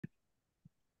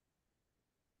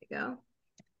go.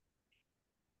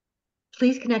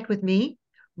 Please connect with me.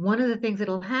 One of the things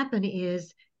that'll happen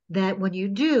is that when you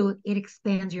do, it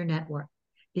expands your network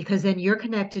because then you're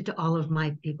connected to all of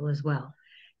my people as well.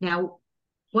 Now,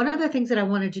 one of the things that I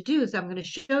wanted to do is I'm going to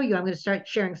show you, I'm going to start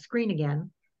sharing screen again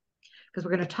because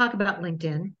we're going to talk about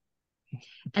LinkedIn.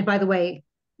 And by the way,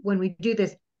 when we do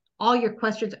this, all your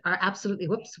questions are absolutely,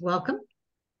 welcome.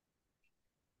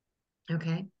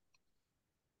 Okay.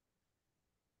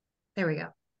 There we go.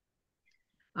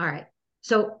 All right.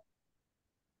 So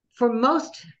for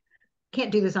most,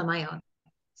 can't do this on my own.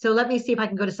 So let me see if I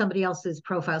can go to somebody else's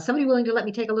profile. Somebody willing to let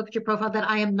me take a look at your profile that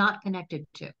I am not connected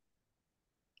to.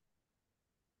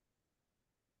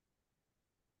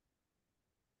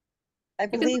 I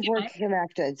believe we're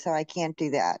connected, so I can't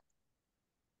do that.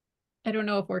 I don't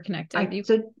know if we're connected.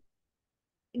 So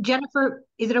Jennifer,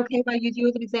 is it okay if I use you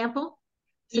as an example?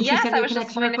 Since yes, you sent me a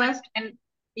connection request? And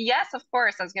yes, of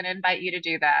course. I was going to invite you to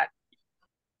do that.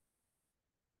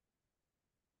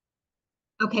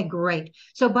 Okay, great.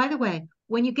 So by the way,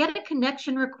 when you get a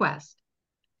connection request,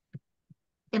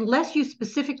 unless you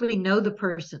specifically know the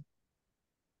person,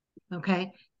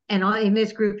 okay, and in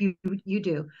this group you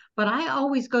do, but I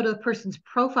always go to the person's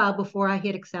profile before I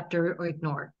hit accept or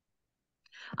ignore.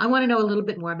 I want to know a little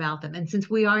bit more about them. And since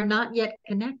we are not yet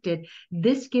connected,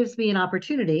 this gives me an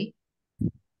opportunity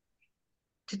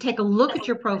to take a look at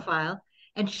your profile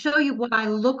and show you what I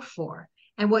look for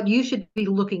and what you should be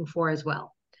looking for as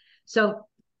well. So,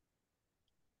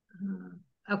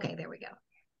 okay, there we go.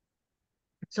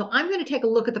 So I'm going to take a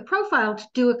look at the profile to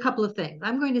do a couple of things.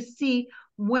 I'm going to see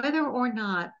whether or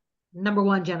not, number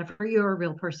one, Jennifer, you're a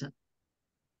real person,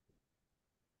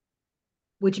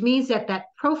 which means that that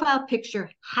profile picture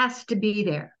has to be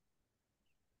there.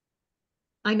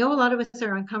 I know a lot of us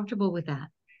are uncomfortable with that.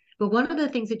 But one of the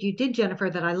things that you did, Jennifer,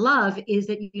 that I love is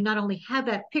that you not only have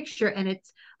that picture, and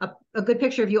it's a good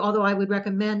picture of you, although I would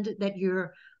recommend that you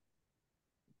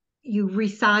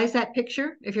resize that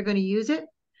picture if you're going to use it.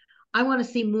 I want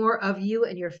to see more of you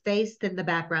and your face than the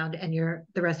background and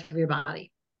the rest of your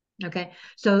body. Okay.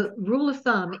 So rule of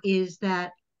thumb is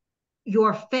that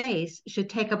your face should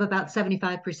take up about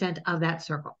 75% of that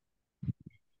circle.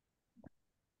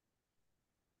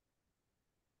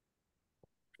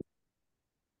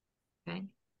 Okay.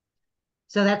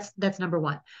 So that's number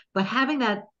one. But having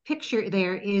that picture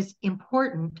there is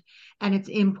important, and it's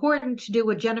important to do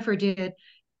what Jennifer did.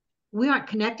 We aren't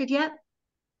connected yet.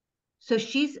 So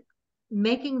she's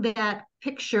making that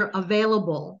picture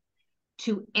available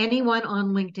to anyone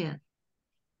on LinkedIn.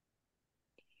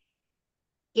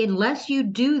 Unless you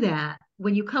do that,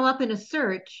 when you come up in a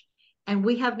search and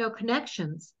we have no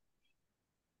connections,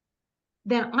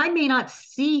 then I may not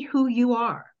see who you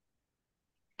are.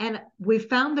 And we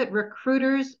found that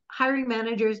recruiters, hiring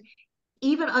managers,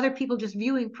 even other people just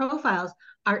viewing profiles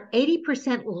are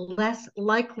 80% less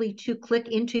likely to click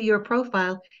into your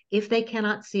profile if they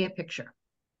cannot see a picture.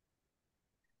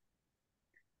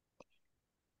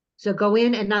 So go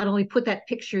in and not only put that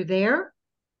picture there,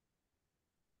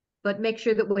 but make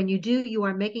sure that when you do, you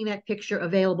are making that picture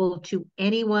available to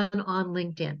anyone on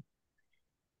LinkedIn.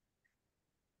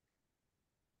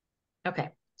 Okay,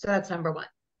 so that's number one.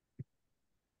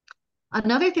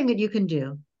 Another thing that you can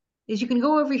do is you can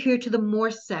go over here to the more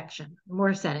section,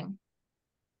 more setting.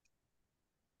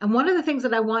 And one of the things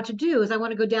that I want to do is I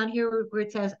want to go down here where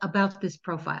it says about this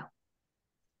profile.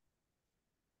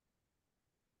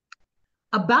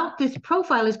 About this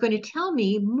profile is going to tell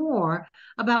me more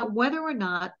about whether or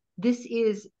not this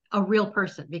is a real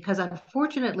person, because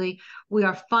unfortunately, we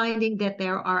are finding that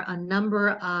there are a number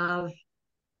of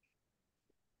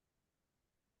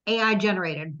AI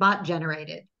generated, bot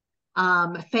generated,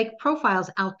 fake profiles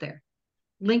out there.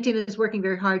 LinkedIn is working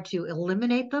very hard to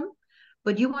eliminate them,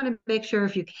 but you want to make sure,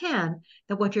 if you can,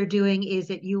 that what you're doing is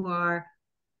that you are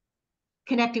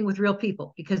connecting with real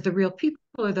people, because the real people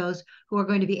are those who are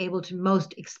going to be able to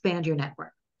most expand your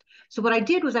network. So what I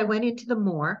did was I went into the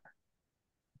more.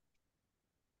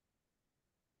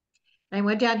 I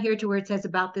went down here to where it says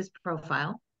about this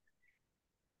profile.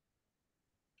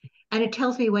 And it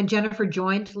tells me when Jennifer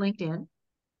joined LinkedIn,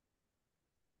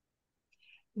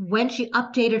 when she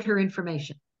updated her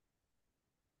information.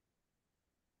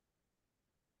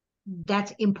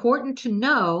 That's important to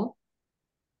know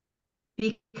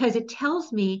because it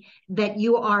tells me that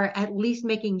you are at least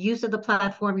making use of the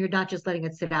platform. You're not just letting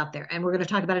it sit out there. And we're going to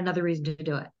talk about another reason to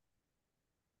do it.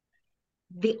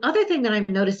 The other thing that I'm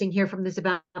noticing here from this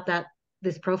about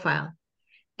this profile,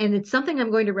 and it's something I'm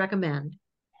going to recommend,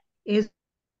 is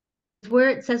where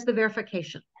it says the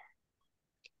verification.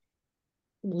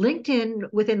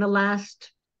 LinkedIn, within the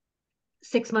last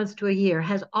 6 months to a year,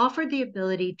 has offered the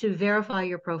ability to verify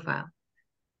your profile.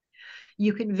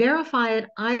 You can verify it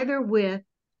either with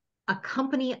a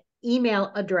company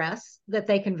email address that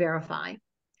they can verify,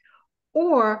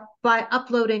 or by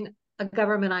uploading a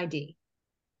government ID.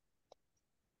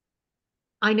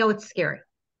 I know it's scary.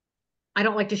 I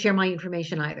don't like to share my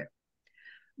information either.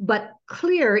 But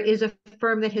Clear is a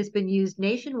firm that has been used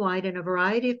nationwide in a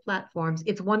variety of platforms.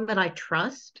 It's one that I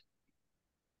trust.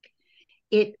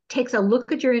 It takes a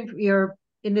look at your,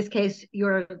 in this case,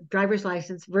 your driver's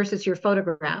license versus your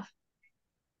photograph.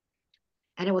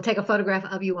 And it will take a photograph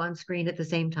of you on screen at the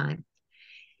same time.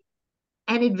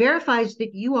 And it verifies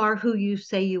that you are who you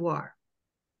say you are.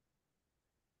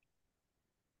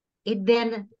 It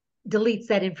then deletes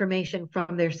that information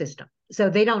from their system. So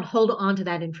they don't hold on to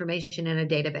that information in a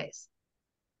database.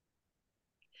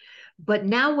 But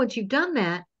now once you've done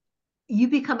that, you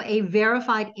become a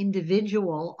verified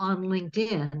individual on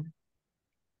LinkedIn,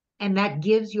 and that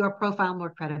gives your profile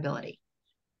more credibility.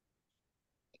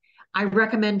 I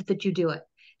recommend that you do it.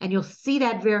 And you'll see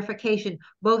that verification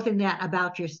both in that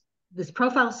about this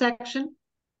profile section,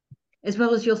 as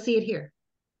well as you'll see it here,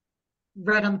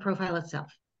 right on the profile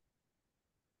itself.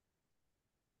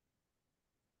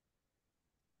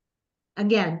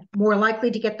 Again, more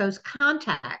likely to get those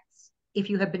contacts if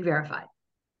you have been verified.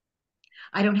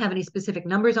 I don't have any specific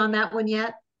numbers on that one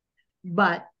yet,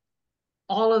 but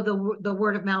all of the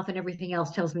word of mouth and everything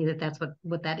else tells me that that's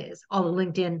what that is. All the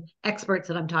LinkedIn experts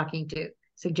that I'm talking to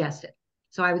suggest it.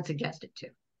 So I would suggest it too.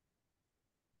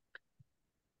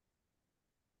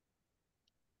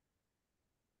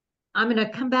 I'm going to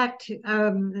come back to,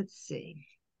 let's see.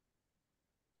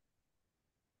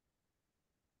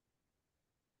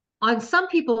 On some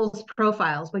people's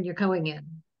profiles when you're going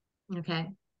in, okay?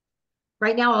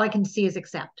 Right now, all I can see is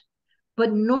accept.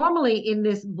 But normally in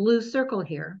this blue circle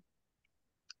here,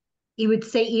 it would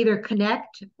say either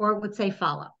connect or it would say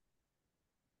follow.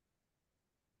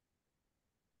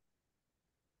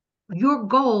 Your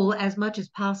goal, as much as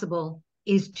possible,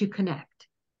 is to connect.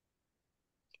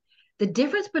 The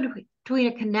difference between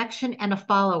a connection and a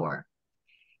follower,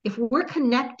 if we're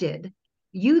connected,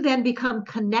 you then become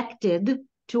connected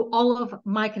to all of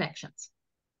my connections.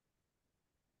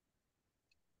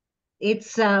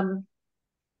 It's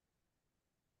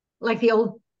like the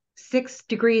old 6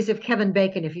 degrees of Kevin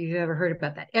Bacon, if you've ever heard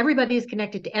about that. Everybody is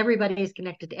connected to everybody is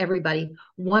connected to everybody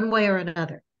one way or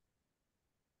another.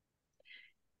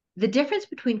 The difference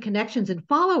between connections and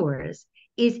followers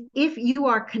is if you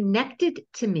are connected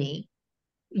to me,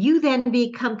 you then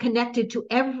become connected to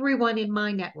everyone in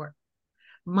my network.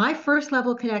 My first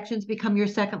level connections become your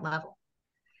second level.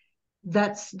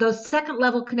 Those second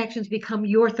level connections become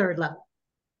your third level.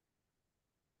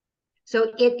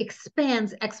 So it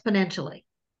expands exponentially.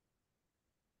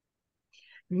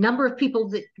 Number of people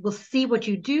that will see what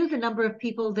you do, the number of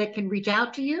people that can reach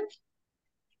out to you.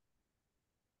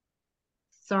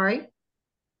 Sorry.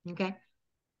 Okay.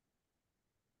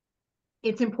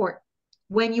 It's important.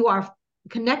 When you are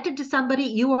connected to somebody,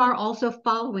 you are also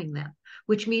following them,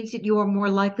 which means that you are more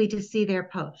likely to see their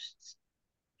posts.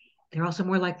 They're also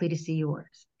more likely to see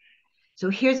yours. So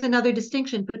here's another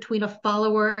distinction between a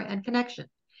follower and connection.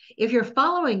 If you're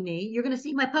following me, you're going to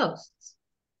see my posts.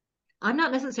 I'm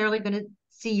not necessarily going to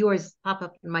see yours pop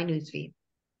up in my newsfeed.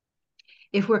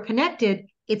 If we're connected,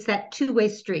 it's that two-way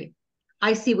street.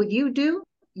 I see what you do,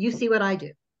 you see what I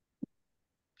do.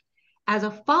 As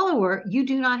a follower, you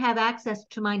do not have access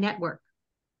to my network.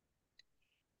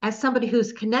 As somebody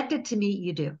who's connected to me,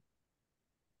 you do.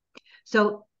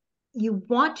 So you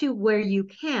want to, where you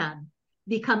can,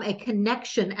 become a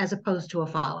connection as opposed to a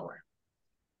follower.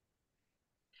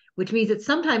 Which means that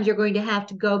sometimes you're going to have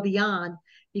to go beyond,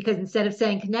 because instead of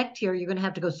saying connect here, you're going to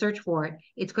have to go search for it.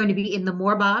 It's going to be in the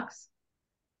more box.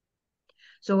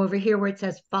 So over here where it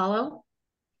says follow,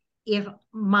 if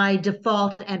my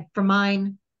default, and for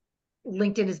mine,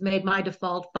 LinkedIn has made my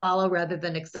default follow rather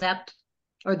than accept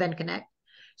or then connect.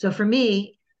 So for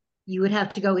me, you would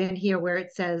have to go in here where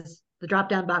it says the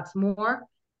drop-down box more,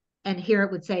 and here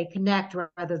it would say connect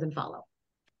rather than follow.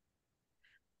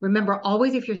 Remember,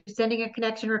 always if you're sending a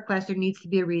connection request, there needs to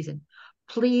be a reason.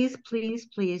 Please, please,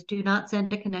 please do not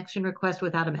send a connection request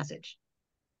without a message.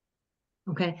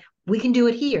 Okay, we can do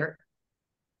it here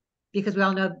because we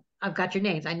all know I've got your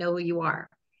names. I know who you are.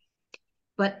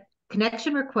 But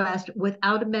connection request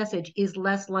without a message is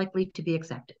less likely to be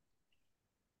accepted.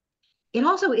 It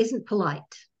also isn't polite.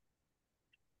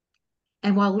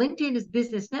 And while LinkedIn is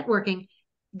business networking,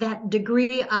 that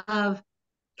degree of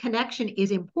connection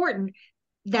is important,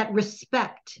 that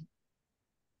respect.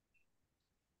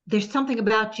 There's something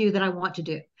about you that I want to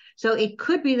do. So it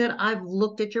could be that I've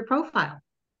looked at your profile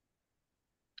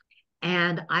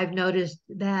and I've noticed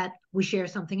that we share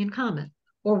something in common,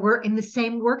 or we're in the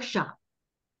same workshop.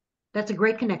 That's a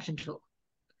great connection tool.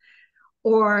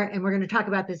 Or, and we're going to talk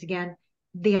about this again,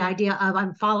 the idea of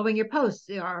I'm following your posts,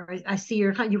 or I see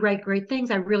you write great things.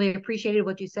 I really appreciated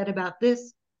what you said about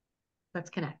this.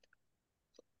 Let's connect.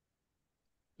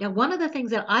 Now, one of the things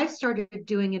that I've started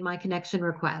doing in my connection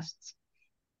requests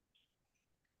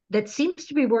that seems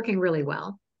to be working really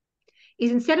well is,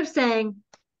 instead of saying,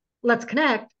 let's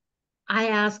connect, I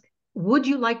ask, would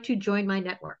you like to join my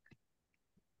network?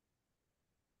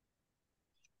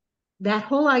 That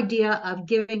whole idea of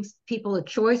giving people a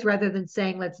choice rather than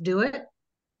saying, let's do it,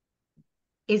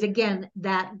 is again,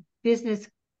 that business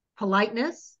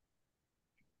politeness.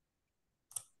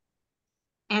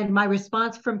 And my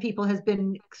response from people has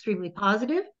been extremely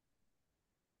positive.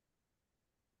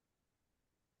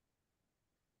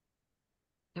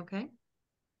 Okay.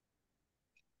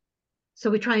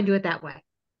 So we try and do it that way.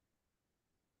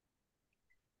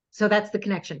 So that's the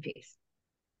connection piece.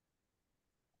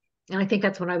 And I think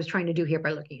that's what I was trying to do here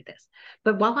by looking at this.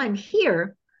 But while I'm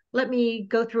here, let me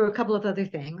go through a couple of other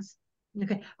things.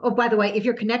 Okay. Oh, by the way, if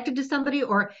you're connected to somebody,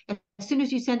 or as soon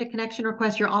as you send a connection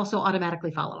request, you're also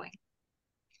automatically following.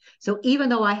 So even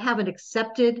though I haven't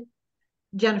accepted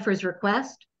Jennifer's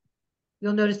request,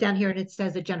 you'll notice down here and it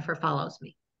says that Jennifer follows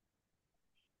me.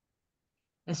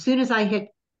 As soon as I hit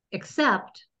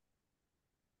accept,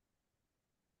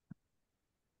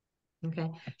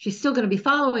 okay, she's still going to be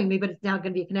following me, but it's now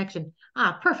going to be a connection.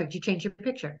 Ah, perfect. You changed your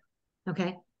picture.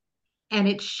 Okay. And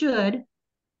it should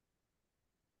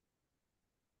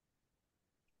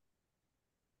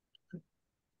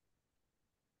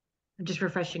I'm just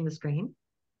refreshing the screen.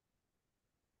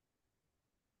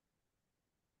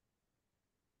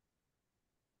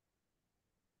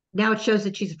 Now it shows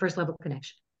that she's a first level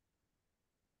connection.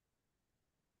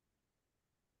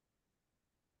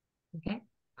 Okay.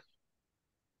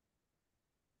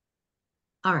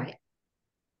 All right.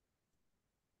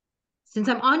 Since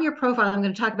I'm on your profile, I'm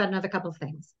going to talk about another couple of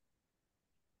things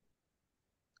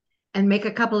and make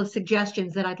a couple of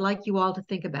suggestions that I'd like you all to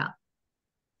think about.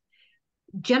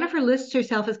 Jennifer lists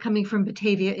herself as coming from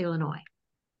Batavia, Illinois.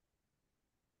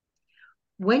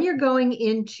 When you're going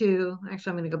into,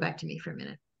 actually, I'm going to go back to me for a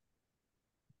minute.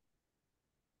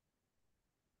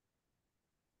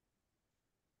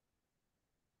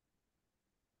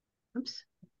 Oops.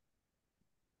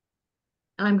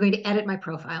 And I'm going to edit my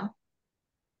profile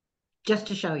just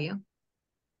to show you.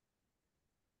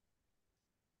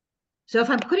 So if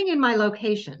I'm putting in my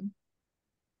location,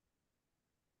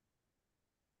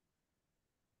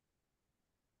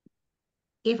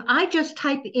 if I just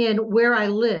type in where I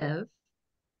live,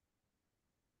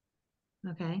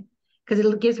 okay, because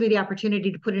it gives me the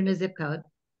opportunity to put in a zip code.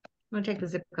 I'm going to take the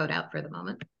zip code out for the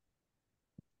moment.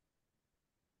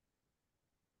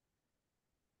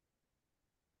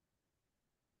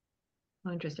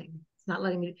 Oh, interesting. It's not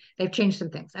letting me, they've changed some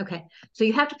things. Okay. So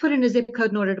you have to put in a zip code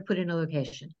in order to put in a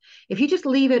location. If you just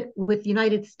leave it with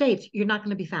United States, you're not going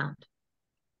to be found.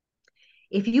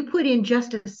 If you put in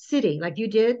just a city, like you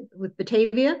did with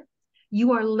Batavia,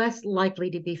 you are less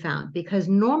likely to be found, because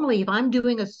normally if I'm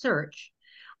doing a search,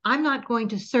 I'm not going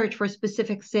to search for a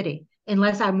specific city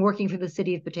unless I'm working for the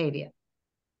city of Batavia.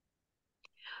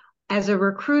 As a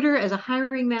recruiter, as a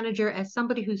hiring manager, as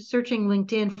somebody who's searching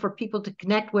LinkedIn for people to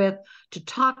connect with, to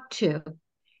talk to,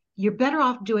 you're better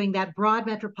off doing that broad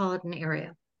metropolitan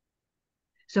area.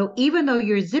 So even though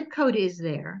your zip code is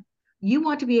there, you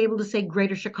want to be able to say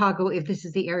Greater Chicago if this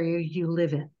is the area you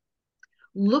live in.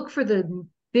 Look for the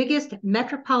biggest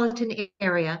metropolitan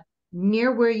area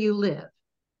near where you live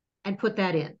and put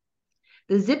that in.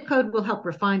 The zip code will help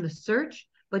refine the search,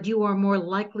 but you are more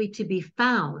likely to be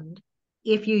found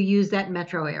if you use that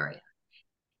metro area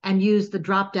and use the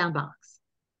drop-down box.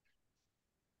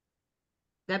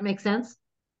 That makes sense?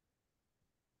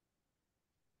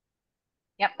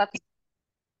 Yep, that's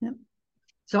Yep.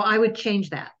 So I would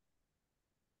change that.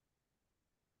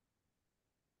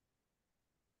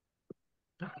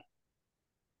 Okay.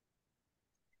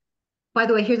 By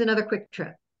the way, here's another quick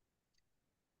trick.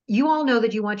 You all know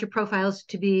that you want your profiles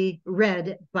to be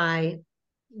read by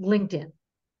LinkedIn,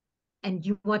 and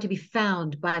you want to be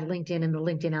found by LinkedIn and the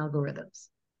LinkedIn algorithms.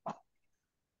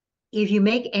 If you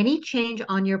make any change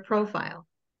on your profile,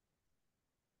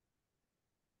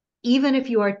 even if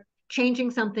you are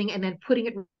changing something and then putting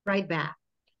it right back,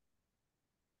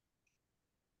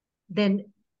 then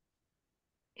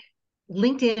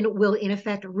LinkedIn will in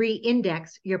effect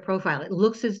re-index your profile. It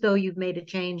looks as though you've made a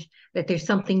change, that there's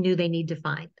something new they need to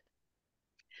find.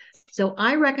 So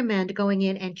I recommend going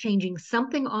in and changing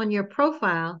something on your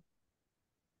profile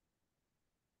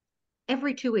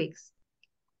every 2 weeks,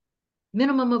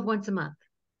 minimum of once a month.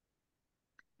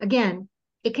 Again,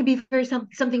 it can be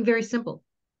something very simple.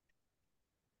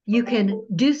 You can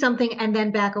do something and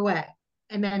then back away,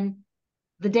 and then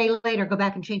the day later go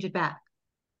back and change it back.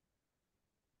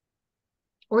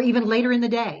 Or even later in the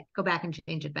day, go back and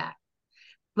change it back.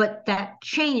 But that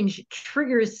change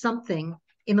triggers something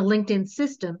in the LinkedIn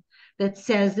system that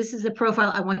says, this is a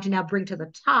profile I want to now bring to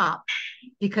the top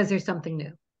because there's something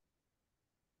new.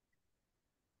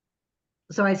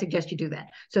 So I suggest you do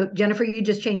that. So Jennifer, you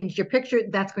just changed your picture.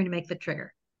 That's going to make the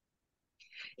trigger.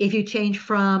 If you change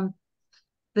from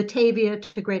Batavia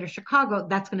to Greater Chicago,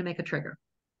 that's going to make a trigger.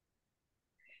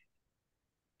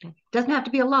 Okay. Doesn't have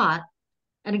to be a lot.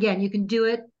 And again, you can do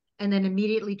it and then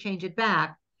immediately change it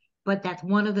back. But that's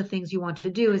one of the things you want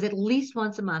to do is at least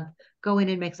once a month, go in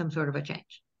and make some sort of a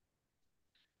change.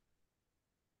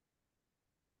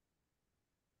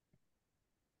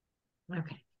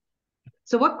 Okay.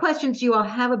 So what questions do you all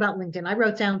have about LinkedIn? I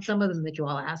wrote down some of them that you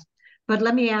all asked, but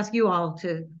let me ask you all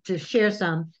to share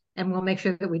some, and we'll make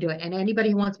sure that we do it. And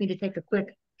anybody who wants me to take a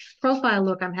quick profile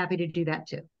look, I'm happy to do that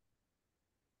too.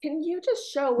 Can you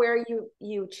just show where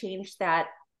you changed that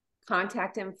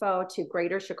contact info to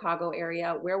Greater Chicago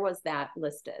area? Where was that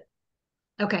listed?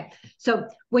 Okay, so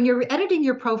when you're editing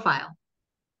your profile,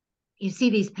 you see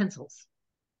these pencils.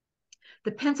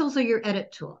 The pencils are your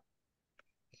edit tool.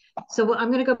 So I'm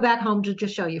going to go back home to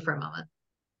just show you for a moment.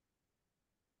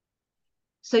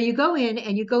 So you go in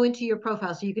and you go into your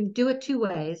profile. So you can do it two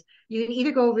ways. You can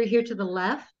either go over here to the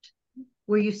left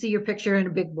where you see your picture in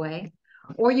a big way,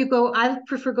 or you go, I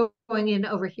prefer going in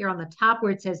over here on the top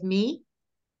where it says me,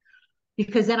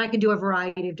 because then I can do a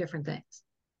variety of different things.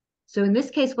 So in this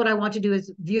case, what I want to do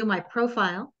is view my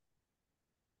profile.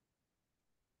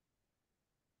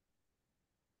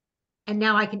 And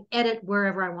now I can edit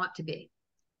wherever I want to be.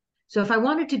 So if I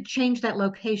wanted to change that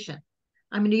location,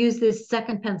 I'm going to use this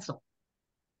second pencil.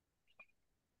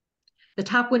 The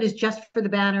top one is just for the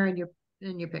banner and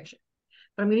your picture.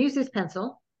 But I'm going to use this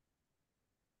pencil.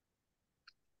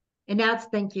 And now it's,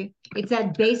 thank you. It's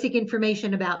that basic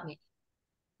information about me.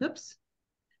 Oops.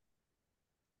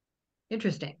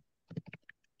 Interesting.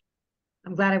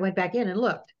 I'm glad I went back in and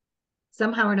looked.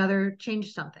 Somehow or another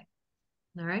changed something.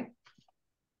 All right.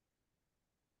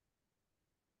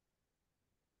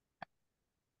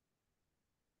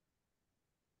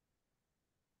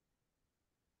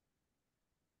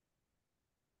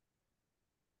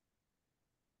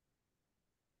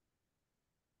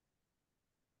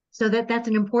 So that's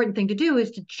an important thing to do,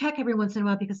 is to check every once in a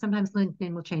while, because sometimes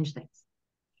LinkedIn will change things.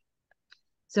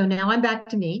 So now I'm back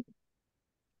to me.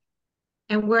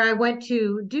 And where I went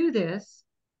to do this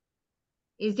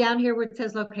is down here where it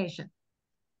says location.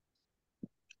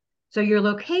 So your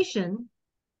location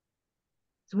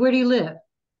is, where do you live?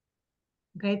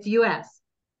 Okay, it's US.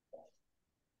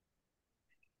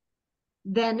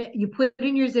 Then you put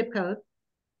in your zip code.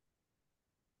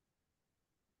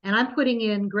 And I'm putting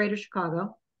in Greater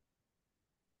Chicago.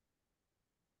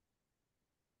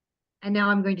 And now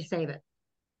I'm going to save it.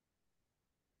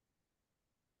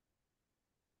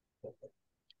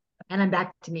 And I'm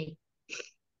back to me.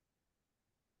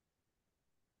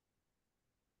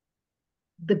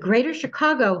 The Greater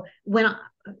Chicago,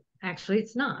 actually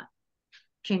it's not.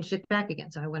 Changed it back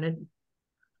again. So I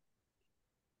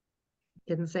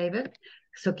didn't save it.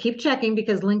 So keep checking,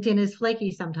 because LinkedIn is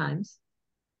flaky sometimes.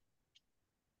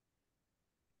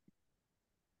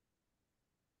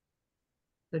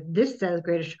 But this says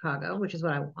Greater Chicago, which is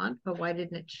what I want, but why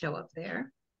didn't it show up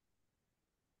there?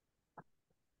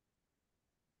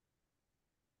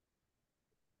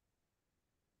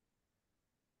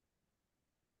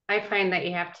 I find that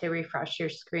you have to refresh your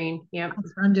screen. Yep.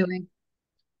 That's what I'm doing.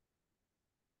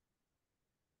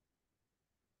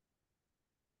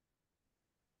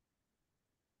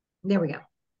 There we go.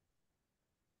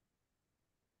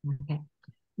 Okay.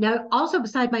 Now, also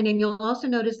beside my name, you'll also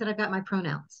notice that I've got my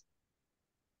pronouns.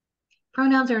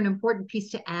 Pronouns are an important piece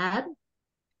to add.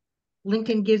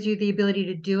 LinkedIn gives you the ability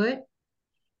to do it.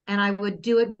 And I would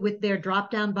do it with their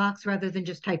drop-down box rather than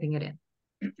just typing it in.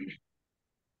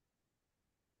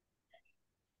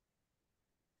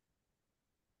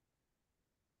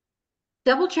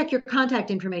 Double check your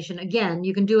contact information. Again,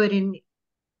 you can do it in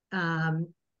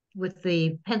with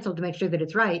the pencil to make sure that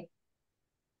it's right.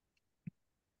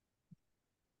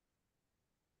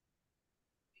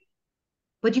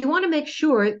 But you want to make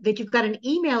sure that you've got an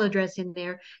email address in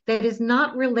there that is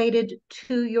not related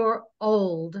to your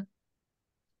old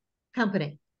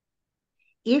company.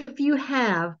 If you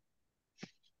have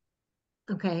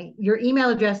Okay, your email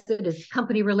address that is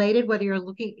company related, whether you're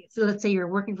looking, so let's say you're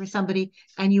working for somebody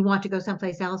and you want to go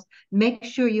someplace else, make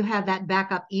sure you have that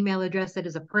backup email address that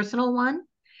is a personal one,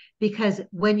 because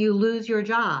when you lose your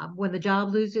job, when the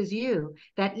job loses you,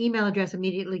 that email address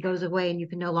immediately goes away and you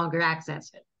can no longer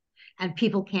access it. And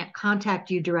people can't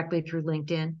contact you directly through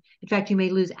LinkedIn. In fact, you may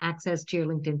lose access to your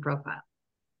LinkedIn profile.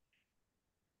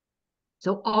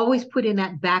 So always put in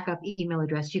that backup email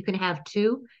address. You can have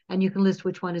two, and you can list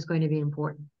which one is going to be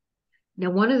important. Now,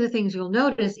 one of the things you'll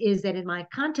notice is that in my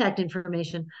contact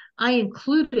information, I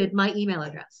included my email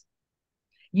address.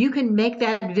 You can make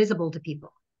that visible to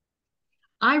people.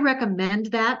 I recommend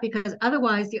that because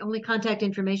otherwise the only contact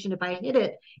information, if I hit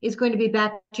it, is going to be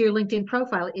back to your LinkedIn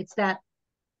profile. It's that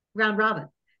round robin.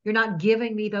 You're not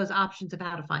giving me those options of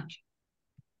how to find you.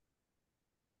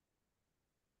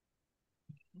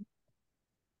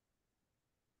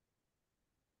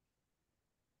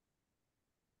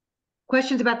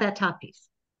 Questions about that top piece?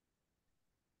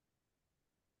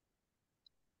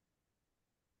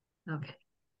 Okay.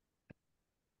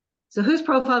 So whose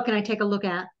profile can I take a look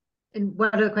at? And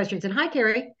what are the questions? And hi,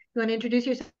 Carrie. You want to introduce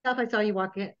yourself? I saw you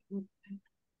walk in.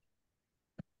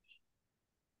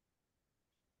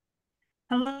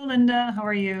 Hello, Linda. How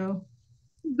are you?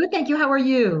 Good, thank you. How are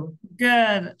you?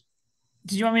 Good.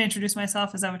 Did you want me to introduce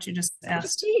myself? Is that what you just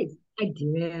asked? Please. I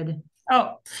did.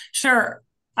 Oh, sure.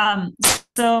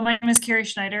 So my name is Carrie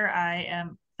Schneider. I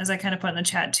am, as I kind of put in the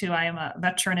chat too, I am a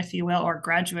veteran, if you will, or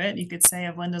graduate, you could say,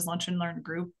 of Linda's Lunch and Learn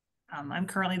group. I'm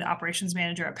currently the operations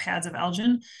manager at PADS of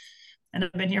Elgin, and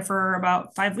I've been here for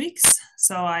about 5 weeks.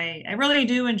 So I really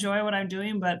do enjoy what I'm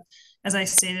doing, but as I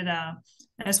stated, I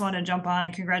just want to jump on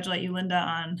and congratulate you, Linda,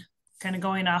 on kind of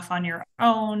going off on your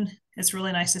own. It's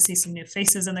really nice to see some new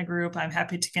faces in the group. I'm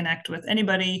happy to connect with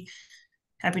anybody,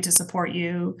 happy to support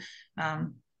you.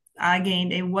 I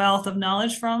gained a wealth of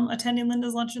knowledge from attending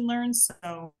Linda's Lunch and Learn.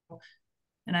 So,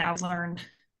 and I always learn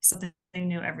something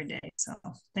new every day. So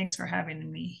thanks for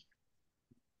having me.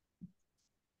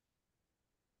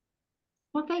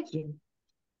 Well, thank you.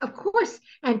 Of course.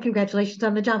 And congratulations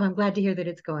on the job. I'm glad to hear that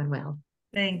it's going well.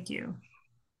 Thank you.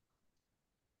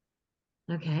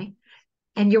 Okay.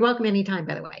 And you're welcome anytime,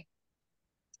 by the way.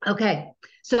 Okay.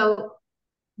 So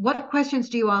what questions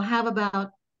do you all have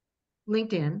about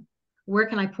LinkedIn? Where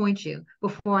can I point you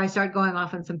before I start going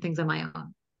off on some things on my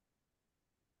own?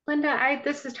 Linda,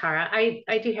 this is Tara.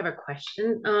 I do have a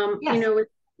question. Yes. You know, with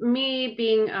me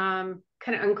being kind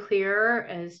of unclear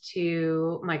as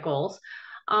to my goals,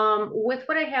 with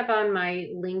what I have on my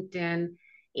LinkedIn,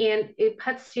 and it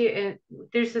puts you in,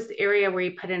 there's this area where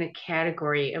you put in a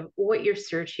category of what you're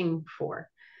searching for.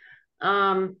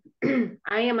 I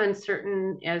am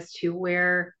uncertain as to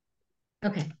where.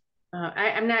 Okay.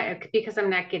 I'm not, because I'm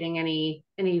not getting any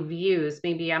views.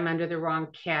 Maybe I'm under the wrong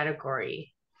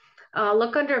category.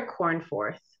 Look under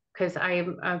Cornforth, because I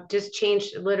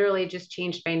literally just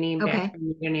changed my name back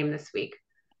to my name this week.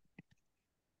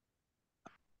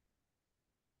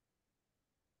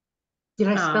 Did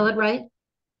I spell it right?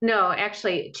 No,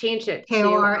 actually changed it to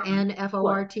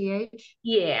Kornforth.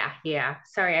 Yeah.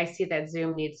 Sorry, I see that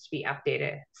Zoom needs to be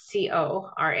updated.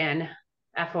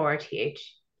 Cornforth.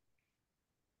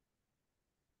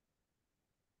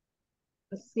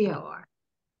 COR.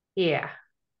 Yeah.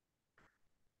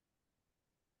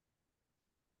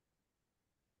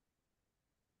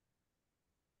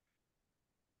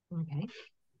 Okay.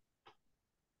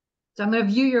 So I'm going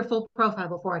to view your full profile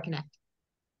before I connect.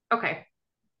 Okay.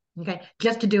 Okay.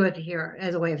 Just to do it here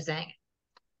as a way of saying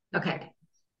it. Okay.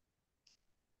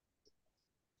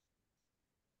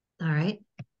 All right.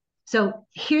 So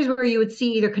here's where you would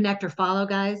see either connect or follow,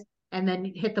 guys, and then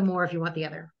hit the more if you want the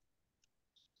other.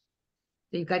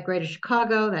 So you've got Greater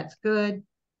Chicago. That's good.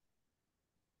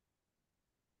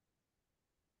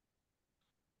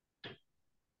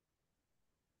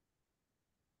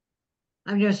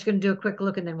 I'm just going to do a quick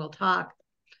look and then we'll talk.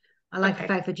 I like the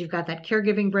fact that you've got that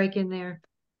caregiving break in there.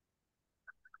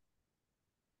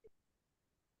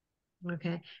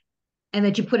 Okay. And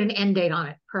that you put an end date on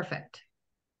it. Perfect.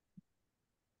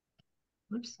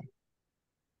 Whoops.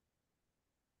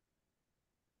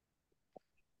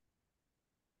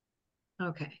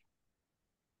 Okay.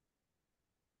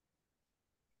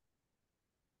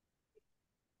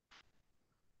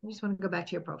 I just want to go back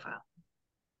to your profile.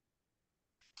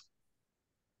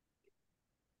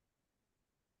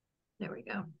 There we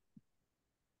go.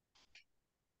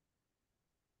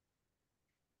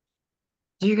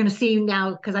 So you're going to see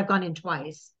now, because I've gone in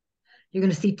twice, you're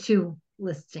going to see two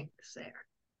listings there.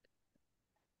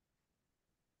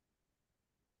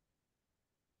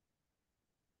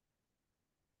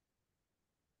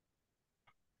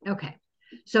 Okay.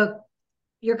 So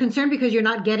you're concerned because you're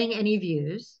not getting any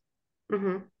views.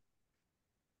 Mm-hmm.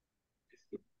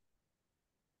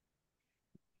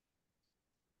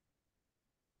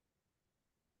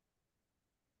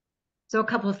 So a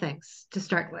couple of things to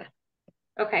start with.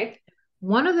 Okay.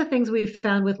 One of the things we've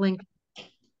found with LinkedIn,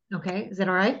 okay, is that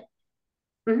all right?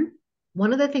 Mm-hmm.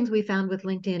 One of the things we found with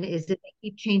LinkedIn is that they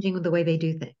keep changing the way they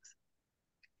do things.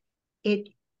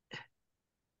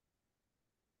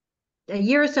 A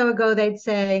year or so ago, they'd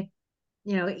say,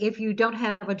 if you don't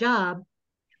have a job,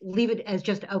 leave it as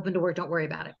just open to work, don't worry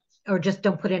about it. Or just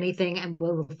don't put anything and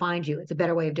we'll find you. It's a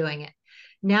better way of doing it.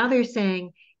 Now they're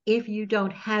saying, if you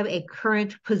don't have a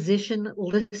current position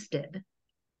listed,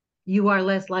 you are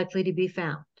less likely to be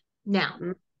found. Now,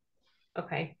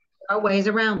 okay, there are ways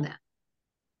around that.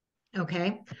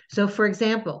 Okay. So for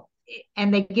example,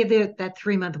 and they give it that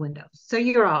 3-month window. So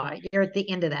you're all right. You're at the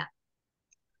end of that.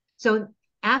 So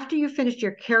after you finished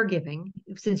your caregiving,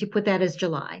 since you put that as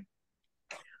July,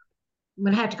 I'm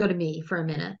going to have to go to me for a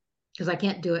minute because I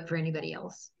can't do it for anybody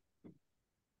else.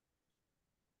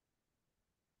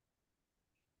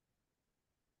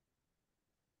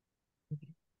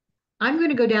 I'm going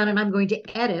to go down and I'm going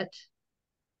to edit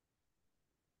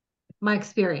my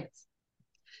experience.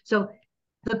 So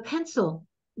the pencil,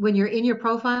 when you're in your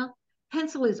profile,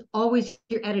 pencil is always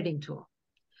your editing tool.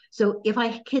 So if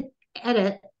I hit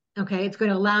edit, okay, it's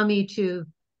going to allow me to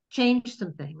change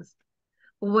some things.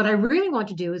 But what I really want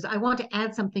to do is I want to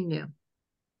add something new.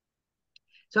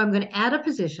 So I'm going to add a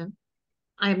position.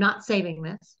 I am not saving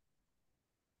this.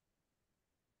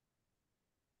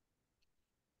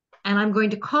 And I'm going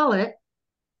to call it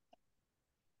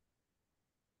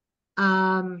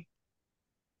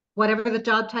whatever the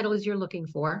job title is you're looking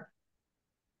for.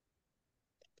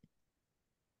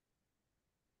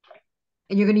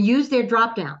 And you're going to use their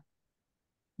drop down.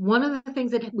 One of the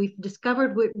things that we've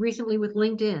discovered recently with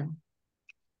LinkedIn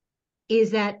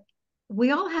is that we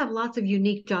all have lots of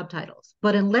unique job titles,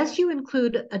 but unless you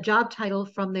include a job title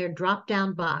from their drop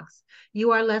down box,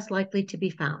 you are less likely to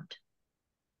be found.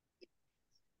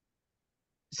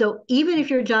 So even if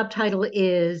your job title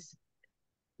is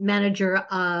manager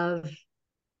of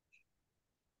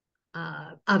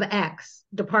X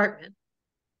department,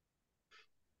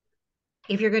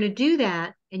 if you're going to do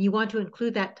that and you want to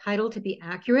include that title to be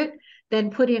accurate,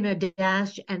 then put in a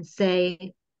dash and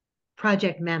say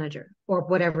project manager or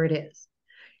whatever it is.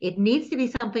 It needs to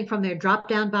be something from their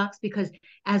drop-down box because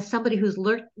as somebody who's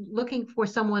looking for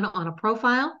someone on a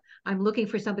profile, I'm looking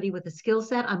for somebody with a skill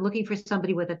set, I'm looking for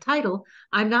somebody with a title,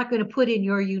 I'm not going to put in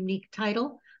your unique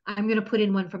title. I'm going to put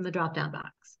in one from the drop-down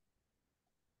box.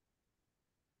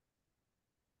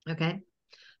 Okay.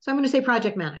 So I'm going to say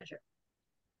project manager.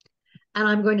 And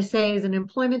I'm going to say as an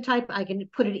employment type, I can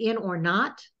put it in or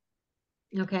not.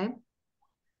 Okay.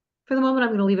 For the moment, I'm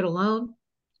going to leave it alone.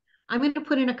 I'm going to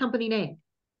put in a company name.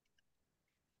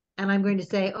 And I'm going to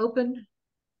say open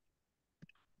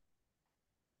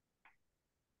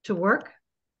to work.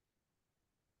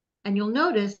 And you'll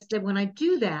notice that when I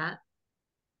do that,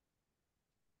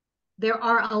 there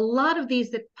are a lot of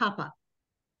these that pop up.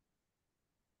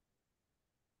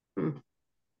 And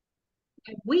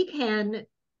we can,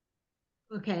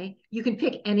 okay, you can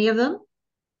pick any of them.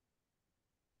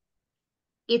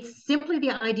 It's simply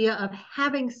the idea of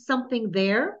having something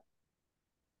there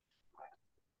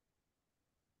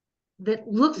that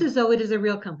looks as though it is a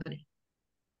real company.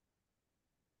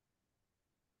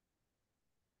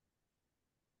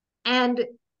 And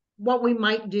what we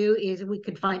might do is we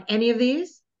could find any of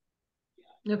these.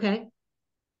 Okay.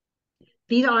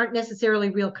 These aren't necessarily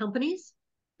real companies.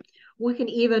 We can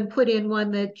even put in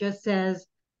one that just says,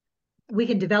 we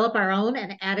can develop our own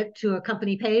and add it to a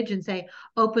company page and say,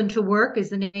 open to work is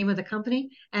the name of the company,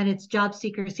 and it's job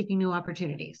seekers seeking new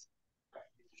opportunities.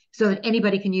 So that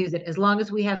anybody can use it as long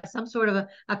as we have some sort of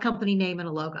a company name and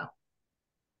a logo.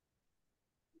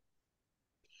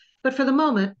 But for the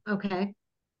moment, okay,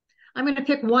 I'm going to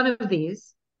pick one of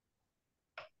these.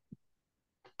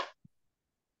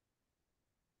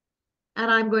 And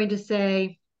I'm going to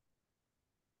say,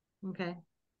 okay,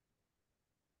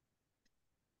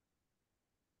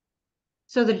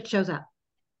 so that it shows up.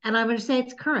 And I'm going to say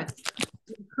it's current.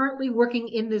 I'm currently working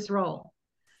in this role.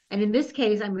 And in this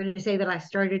case, I'm going to say that I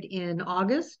started in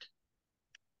August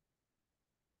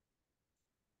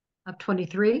of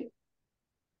 23.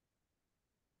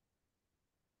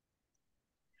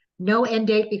 No end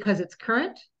date because it's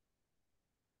current.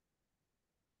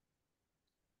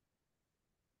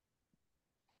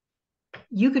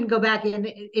 You can go back in,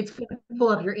 it's going to pull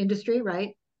up your industry,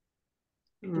 right?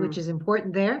 Which is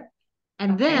important there.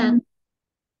 And then,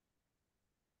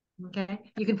 okay,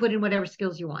 you can put in whatever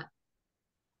skills you want.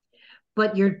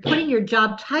 but you're putting your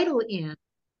job title in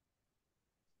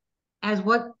as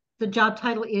what the job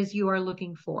title is you are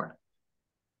looking for.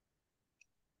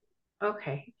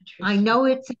 Okay. I Interesting. know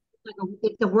it's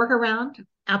a workaround,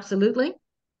 absolutely,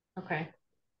 Okay.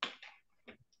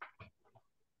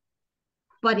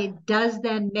 but it does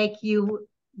then make you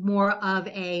more of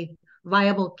a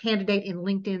viable candidate in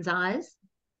LinkedIn's eyes.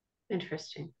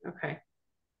 Interesting. Okay.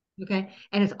 Okay.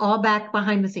 And it's all back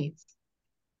behind the scenes.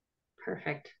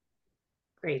 Perfect.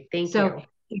 Great. Thank So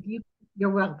you. you're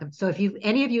welcome. So if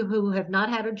any of you who have not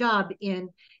had a job in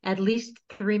at least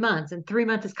 3 months, and 3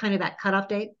 months is kind of that cutoff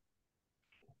date,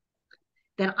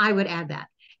 then I would add that.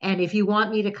 And if you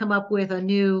want me to come up with a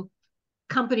new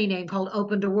company name called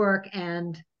Open to Work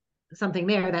and something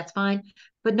there, that's fine.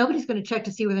 But nobody's going to check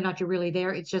to see whether or not you're really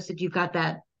there. It's just that you've got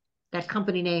that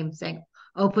company name saying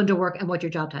Open to Work and what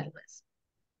your job title is.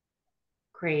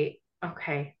 Great.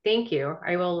 Okay. Thank you.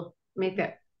 I will make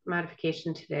that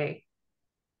modification today.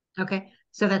 Okay.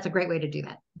 So that's a great way to do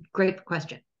that. Great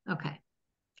question. Okay.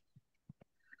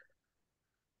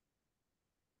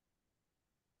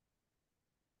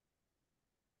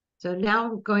 So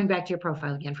now going back to your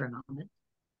profile again for a moment,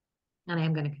 and I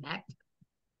am going to connect.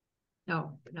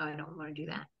 No, I don't want to do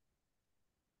that.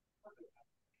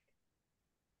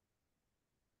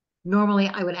 Normally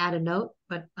I would add a note,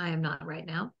 but I am not right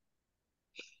now.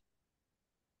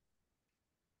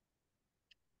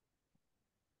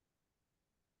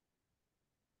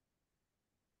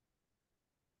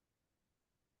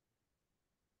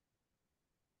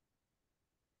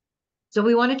 So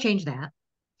we want to change that.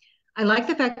 I like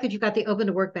the fact that you've got the Open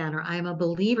to Work banner. I am a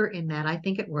believer in that. I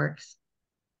think it works.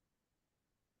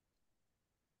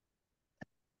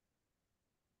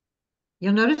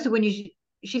 You'll notice that when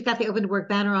she's got the Open to Work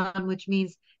banner on, which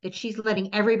means that she's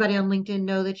letting everybody on LinkedIn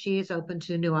know that she is open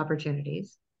to new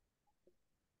opportunities.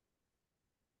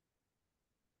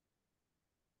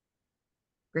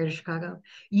 Greater Chicago.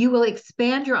 You will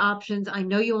expand your options. I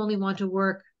know you only want to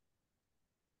work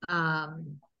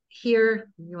here.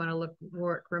 You want to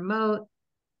work remote.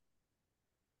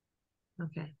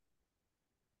 Okay.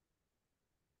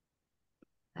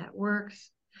 That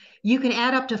works. You can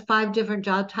add up to 5 different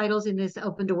job titles in this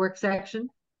Open to Work section.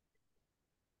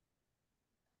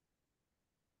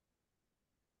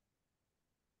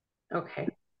 Okay.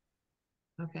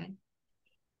 Okay.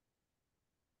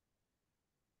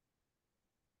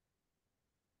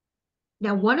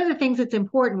 Now, one of the things that's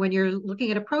important when you're looking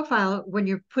at a profile, when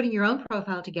you're putting your own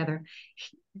profile together,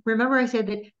 remember I said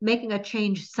that making a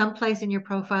change someplace in your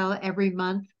profile every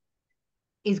month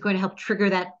is going to help trigger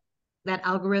that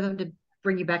algorithm to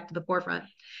bring you back to the forefront.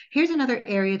 Here's another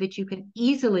area that you can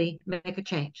easily make a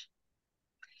change.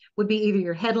 Would be either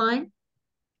your headline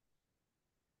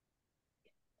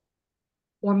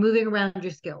or moving around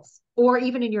your skills, or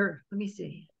even in your, let me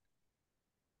see,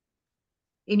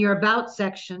 in your about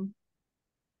section,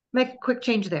 make a quick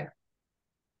change there.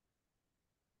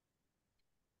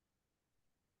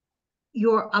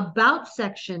 Your about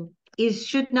section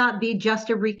should not be just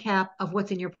a recap of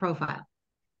what's in your profile.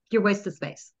 You're wasting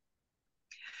space.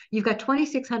 You've got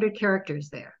 2,600 characters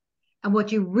there. And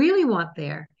what you really want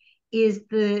there is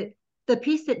the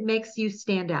piece that makes you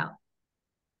stand out.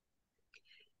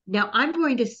 Now I'm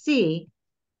going to see,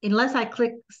 unless I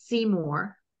click see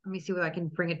more, let me see whether I can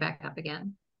bring it back up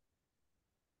again.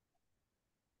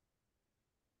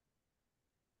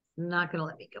 Not going to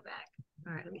let me go back.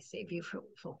 All right, let me save view for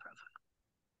full profile.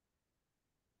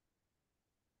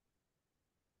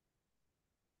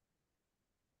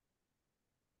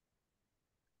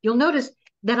 You'll notice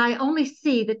that I only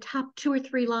see the top 2 or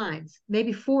 3 lines,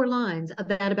 maybe 4 lines of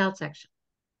that about section.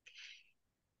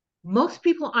 Most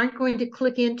people aren't going to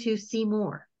click into see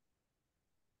more.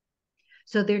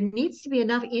 So there needs to be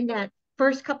enough in that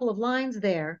first couple of lines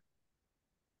there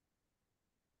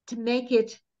to make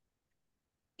it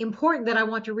important that I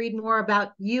want to read more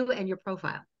about you and your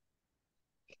profile.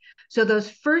 So those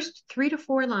first 3 to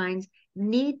 4 lines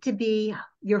need to be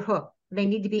your hook. They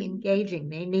need to be engaging.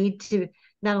 They need to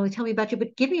not only tell me about you,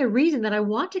 but give me a reason that I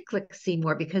want to click see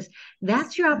more, because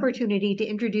that's your opportunity to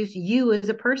introduce you as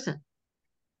a person.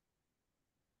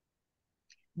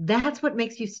 That's what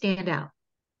makes you stand out.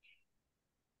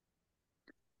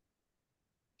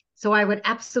 So I would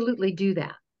absolutely do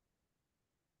that.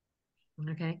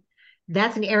 Okay.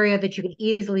 That's an area that you can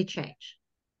easily change.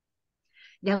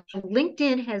 Now,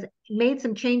 LinkedIn has made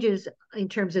some changes in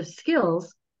terms of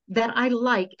skills that I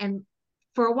like. And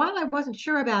for a while, I wasn't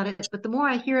sure about it, but the more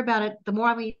I hear about it, the more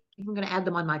I'm even going to add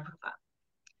them on my profile.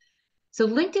 So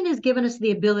LinkedIn has given us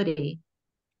the ability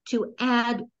to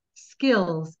add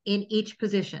skills in each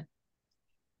position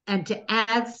and to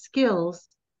add skills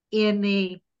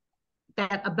in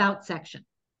that about section.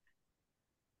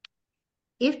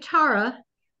 If Tara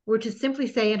were to simply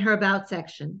say in her about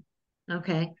section,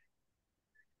 okay,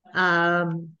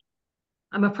 I'm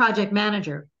a project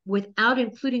manager, without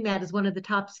including that as one of the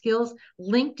top skills,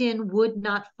 LinkedIn would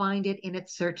not find it in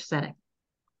its search setting.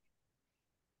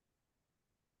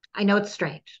 I know it's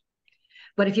strange,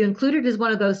 but if you include it as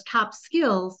one of those top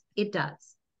skills, it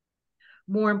does.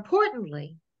 More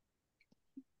importantly,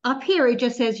 up here, it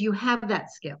just says you have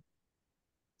that skill.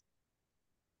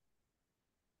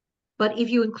 But if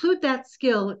you include that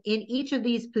skill in each of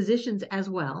these positions as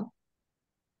well,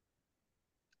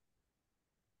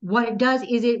 what it does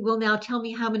is it will now tell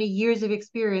me how many years of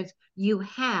experience you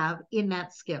have in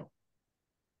that skill.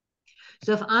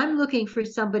 So if I'm looking for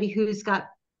somebody who's got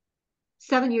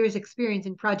 7 years experience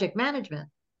in project management,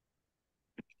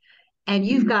 and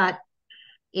you've got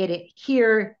it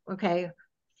here, okay,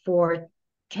 for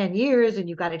 10 years, and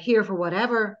you've got it here for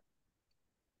whatever,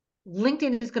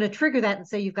 LinkedIn is going to trigger that and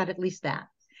say you've got at least that.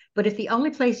 But if the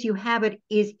only place you have it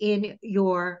is in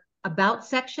your about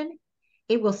section,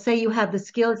 it will say you have the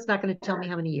skill. It's not going to tell me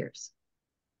how many years.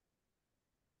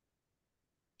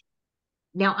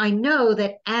 Now, I know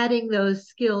that adding those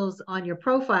skills on your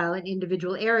profile in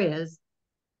individual areas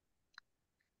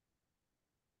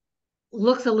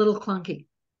looks a little clunky.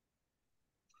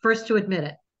 First to admit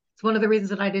it. It's one of the reasons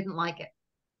that I didn't like it.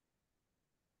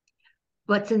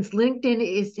 But since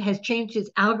LinkedIn has changed its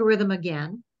algorithm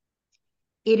again,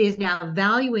 it is now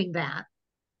valuing that.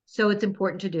 So it's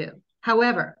important to do.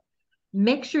 However,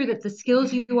 make sure that the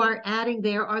skills you are adding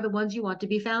there are the ones you want to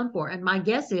be found for. And my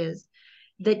guess is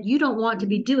that you don't want to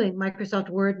be doing Microsoft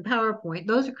Word and PowerPoint.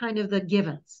 Those are kind of the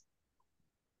givens.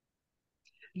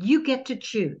 You get to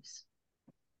choose.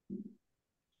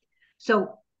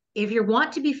 So if you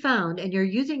want to be found and you're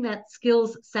using that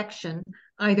skills section,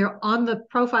 either on the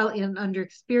profile under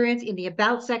experience in the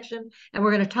about section, and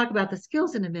we're going to talk about the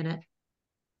skills in a minute,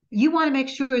 you want to make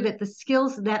sure that the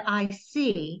skills that I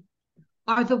see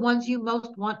are the ones you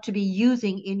most want to be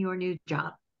using in your new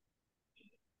job.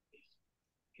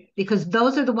 Because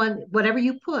those are the ones, whatever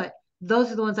you put,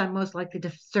 those are the ones I'm most likely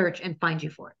to search and find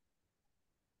you for.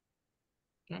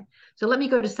 Okay, so let me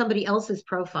go to somebody else's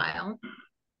profile.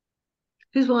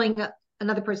 Who's willing,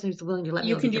 another person who's willing to let me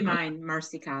You look can at do your profile? mine,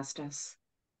 Marcy Costas.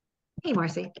 Hey,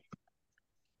 Marcy.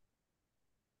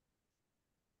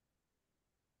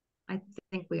 I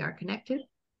think we are connected.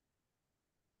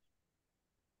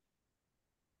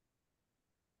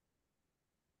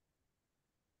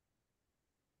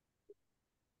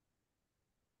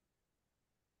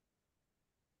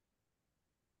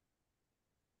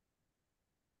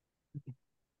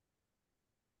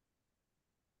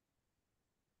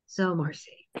 So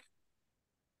Marcy.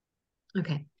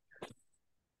 Okay.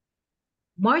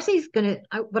 Marcy's gonna,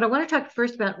 what I want to talk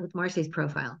first about with Marcy's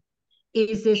profile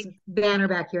is this banner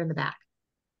back here in the back.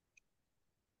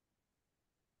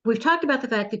 We've talked about the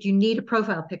fact that you need a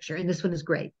profile picture, and this one is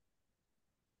great.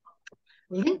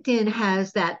 LinkedIn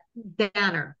has that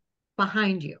banner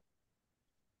behind you.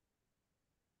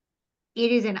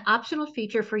 It is an optional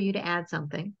feature for you to add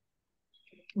something.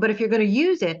 But if you're going to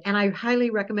use it, and I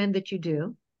highly recommend that you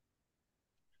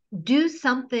do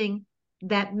something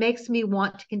that makes me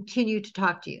want to continue to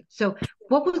talk to you. So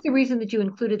what was the reason that you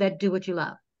included that do what you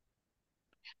love?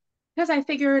 Because I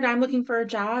figured I'm looking for a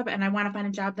job and I want to find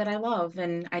a job that I love.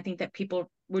 And I think that people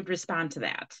would respond to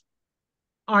that.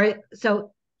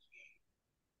 So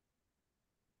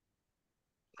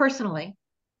personally,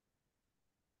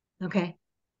 okay,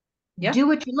 yeah, do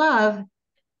what you love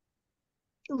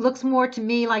looks more to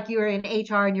me like you're in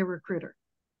HR and you're a recruiter.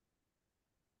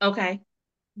 Okay.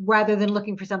 Rather than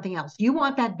looking for something else. You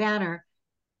want that banner,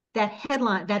 that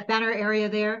headline, that banner area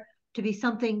there to be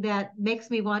something that makes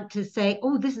me want to say,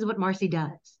 oh, this is what Marcy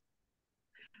does.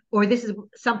 Or this is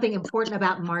something important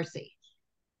about Marcy.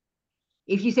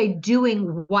 If you say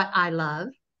doing what I love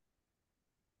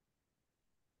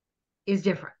is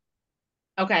different.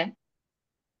 Okay.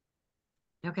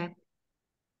 Okay.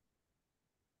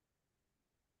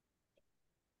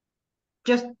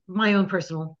 Just my own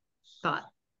personal thought.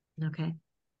 Okay.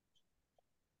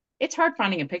 It's hard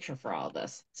finding a picture for all of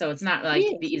this. So it's not like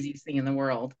the easiest thing in the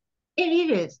world. It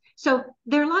is. So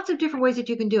there are lots of different ways that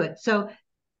you can do it. So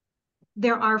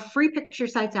there are free picture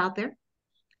sites out there.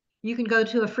 You can go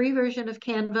to a free version of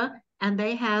Canva, and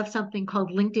they have something called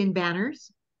LinkedIn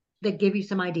banners that give you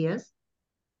some ideas.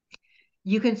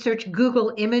 You can search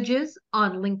Google Images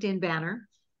on LinkedIn banner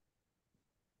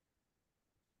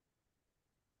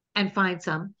and find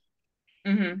some.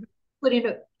 Mm-hmm.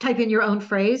 Type in your own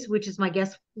phrase, which is my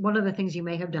guess, one of the things you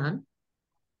may have done.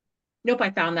 Nope, I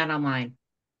found that online.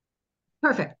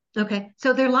 Perfect. Okay.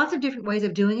 So there are lots of different ways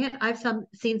of doing it. I've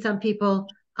seen some people,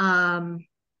 okay.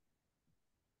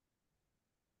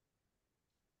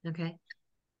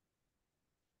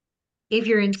 If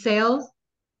you're in sales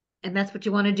and that's what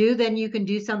you want to do, then you can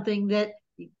do something that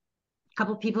a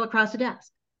couple people across the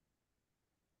desk.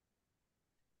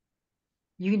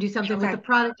 You can do something with Okay. the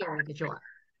product area that you are.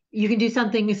 You can do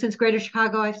something, since Greater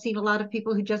Chicago, I've seen a lot of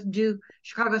people who just do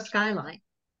Chicago skyline.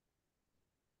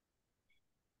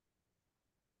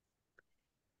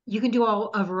 You can do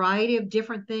a variety of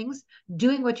different things.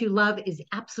 Doing what you love is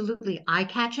absolutely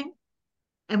eye-catching.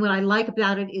 And what I like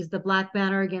about it is the black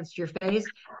banner against your face.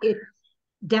 It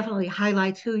definitely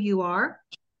highlights who you are.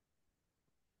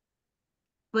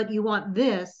 But you want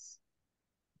this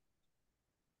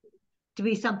to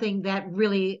be something that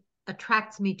really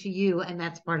attracts me to you, and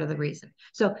that's part of the reason.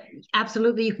 So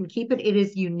absolutely, you can keep it. It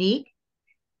is unique.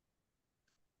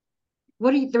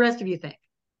 What do the rest of you think?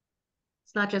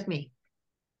 It's not just me.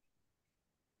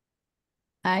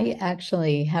 I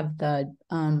actually have the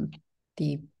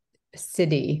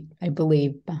city, I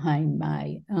believe, behind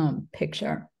my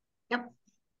picture. Yep.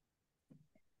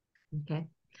 Okay.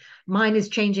 Mine is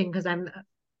changing because I'm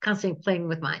constantly playing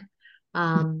with mine.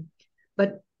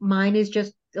 But mine is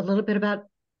just a little bit about a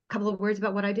couple of words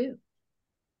about what I do.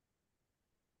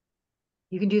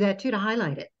 You can do that too to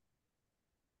highlight it.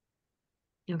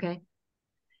 Okay.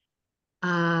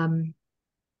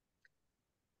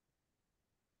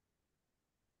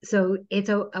 So it's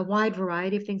a wide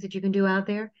variety of things that you can do out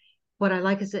there. What I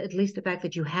like is at least the fact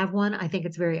that you have one. I think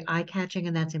it's very eye-catching,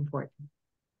 and that's important.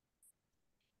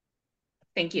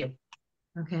 Thank you.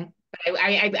 Okay.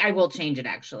 I will change it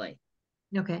actually.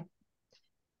 Okay.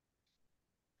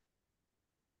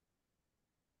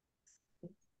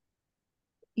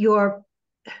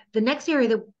 The next area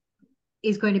that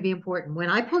is going to be important, when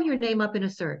I pull your name up in a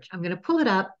search, I'm going to pull it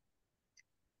up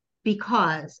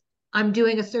because I'm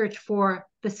doing a search for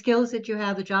the skills that you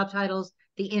have, the job titles,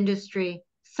 the industry.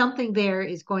 Something there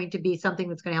is going to be something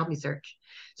that's going to help me search.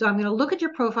 So I'm going to look at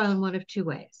your profile in one of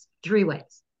three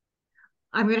ways.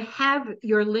 I'm going to have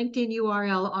your LinkedIn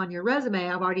URL on your resume.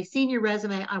 I've already seen your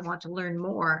resume. I want to learn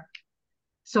more.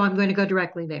 So I'm going to go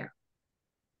directly there.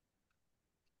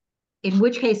 In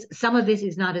which case, some of this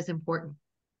is not as important.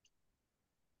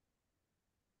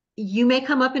 You may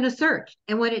come up in a search,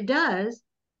 and when it does,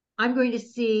 I'm going to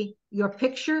see your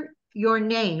picture, your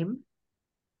name,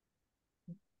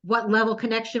 what level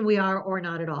connection we are or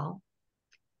not at all.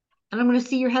 And I'm going to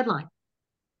see your headline,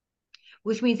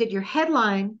 which means that your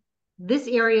headline, this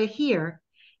area here,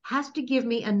 has to give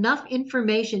me enough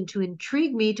information to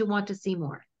intrigue me to want to see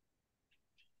more.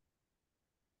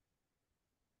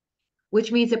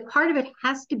 Which means that part of it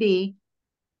has to be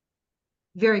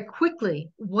very quickly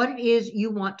what it is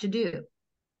you want to do.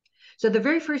 So the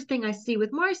very first thing I see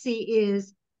with Marcy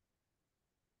is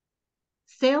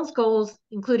sales goals,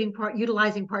 including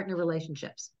utilizing partner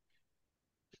relationships.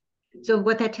 So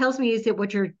what that tells me is that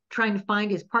what you're trying to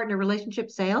find is partner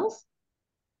relationship sales.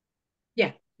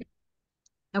 Yeah.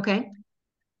 Okay.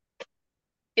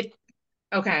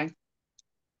 Okay.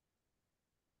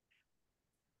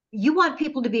 You want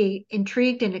people to be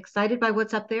intrigued and excited by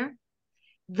what's up there.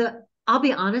 I'll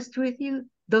be honest with you,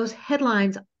 those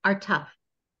headlines are tough.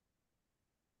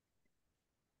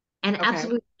 And Okay.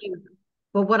 absolutely.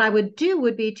 But what I would do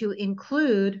would be to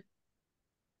include,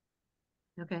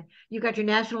 okay, you got your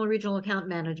national and regional account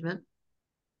management.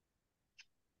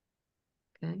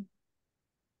 Okay.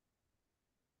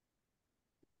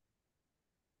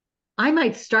 I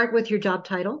might start with your job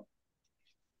title,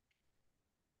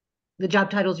 the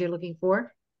job titles you're looking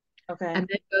for. Okay. And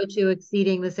then go to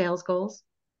exceeding the sales goals,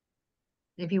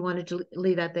 if you wanted to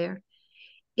leave that there.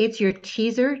 It's your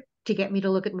teaser to get me to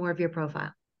look at more of your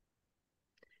profile.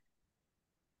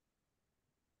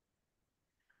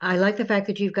 I like the fact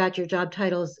that you've got your job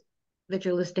titles that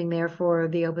you're listing there for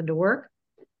the open to work,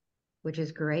 which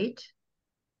is great.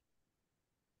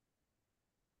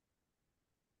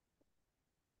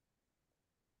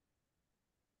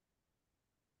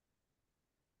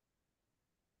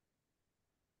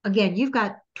 Again, you've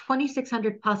got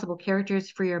 2,600 possible characters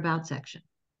for your about section.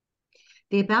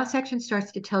 The about section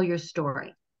starts to tell your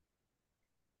story.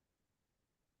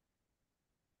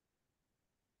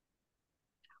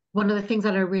 One of the things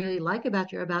that I really like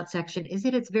about your about section is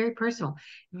that it's very personal.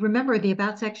 Remember, the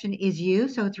about section is you,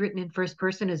 so it's written in first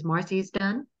person as Marcy's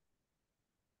done.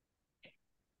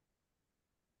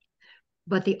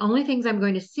 But the only things I'm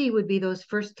going to see would be those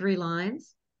first 3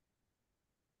 lines.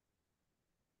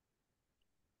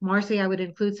 Marcy, I would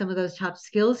include some of those top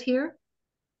skills here.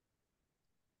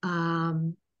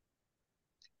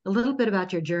 A little bit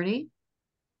about your journey.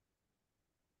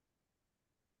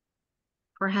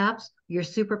 perhaps, your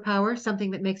superpower,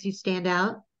 something that makes you stand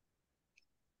out.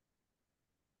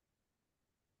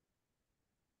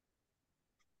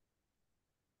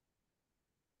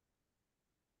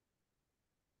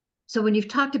 So when you've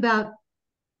talked about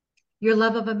your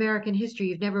love of American history,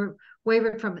 you've never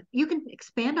wavered from it, you can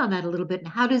expand on that a little bit. And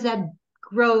how does that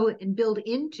grow and build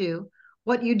into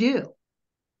what you do?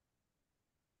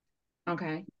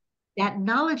 Okay. That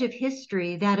knowledge of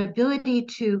history, that ability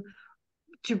to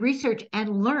research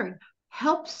and learn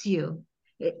helps you.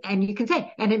 And you can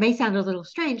say, and it may sound a little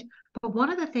strange, but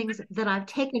one of the things that I've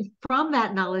taken from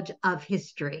that knowledge of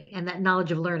history and that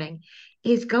knowledge of learning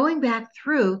is going back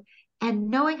through and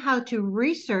knowing how to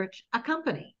research a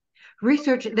company,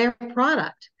 research their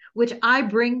product, which I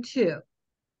bring to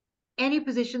any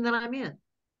position that I'm in.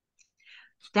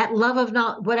 That love of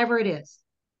knowledge, whatever it is.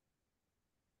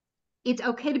 It's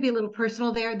okay to be a little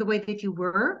personal there, the way that you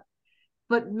were,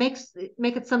 but make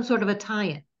it some sort of a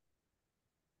tie-in.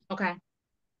 Okay.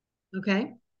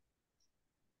 Okay.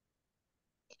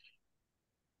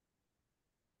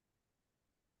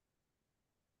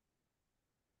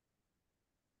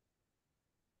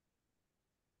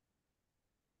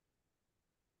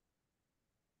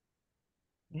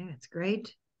 Yeah, it's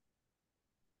great.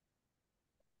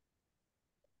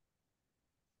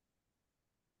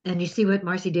 And you see what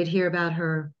Marcy did here about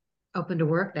her open to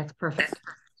work? That's perfect.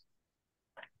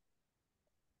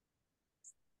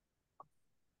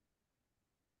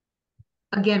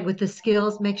 Again, with the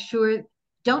skills, make sure,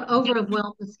 don't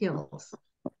overwhelm the skills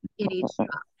in each job.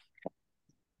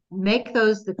 Make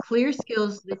those the clear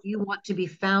skills that you want to be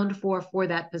found for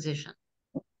that position.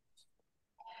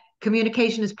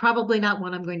 Communication is probably not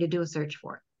one I'm going to do a search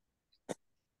for.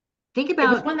 Think It was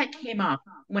about, one that came up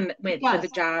for the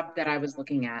job that I was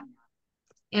looking at.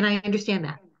 and I understand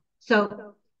that.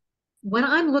 So when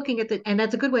I'm looking at and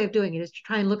that's a good way of doing it, is to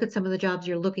try and look at some of the jobs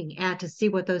you're looking at to see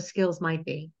what those skills might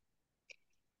be.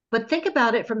 But think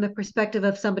about it from the perspective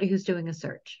of somebody who's doing a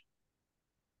search.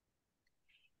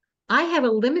 I have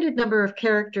a limited number of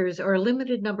characters or a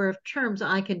limited number of terms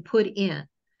I can put in,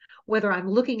 whether I'm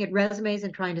looking at resumes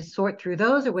and trying to sort through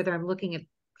those, or whether I'm looking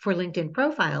for LinkedIn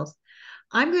profiles.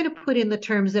 I'm going to put in the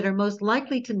terms that are most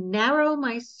likely to narrow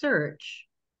my search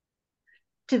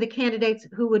to the candidates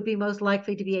who would be most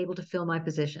likely to be able to fill my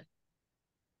position.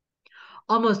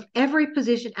 Almost every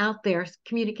position out there,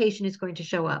 communication is going to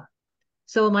show up.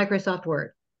 So will Microsoft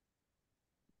Word.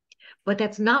 But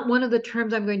that's not one of the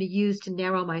terms I'm going to use to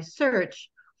narrow my search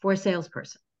for a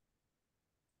salesperson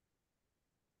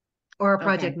or a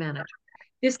project manager.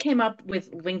 This came up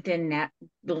with LinkedIn,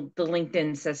 the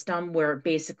LinkedIn system, where it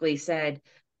basically said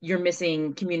you're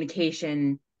missing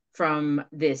communication from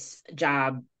this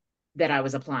job that I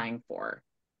was applying for.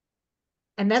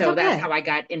 And that's so okay. That's how I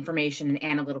got information and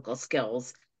analytical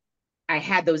skills. I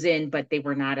had those in, but they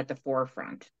were not at the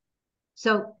forefront.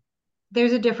 So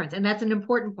there's a difference, and that's an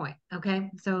important point.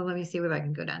 Okay, so let me see if I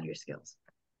can go down to your skills.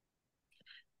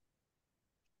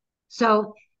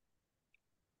 So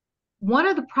one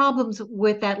of the problems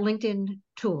with that LinkedIn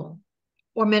tool,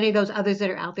 or many of those others that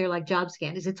are out there like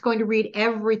JobScan, is it's going to read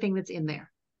everything that's in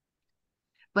there.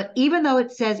 But even though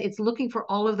it says it's looking for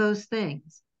all of those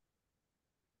things,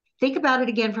 think about it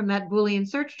again from that Boolean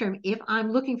search term. If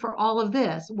I'm looking for all of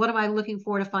this, what am I looking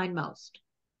for to find most?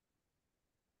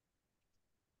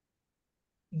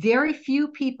 Very few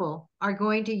people are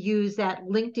going to use that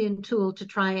LinkedIn tool to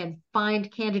try and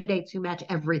find candidates who match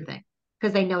everything,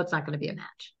 because they know it's not going to be a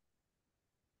match.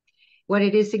 What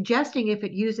it is suggesting, if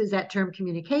it uses that term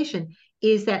communication,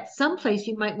 is that someplace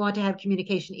you might want to have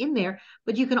communication in there,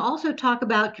 but you can also talk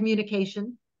about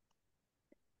communication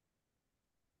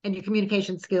and your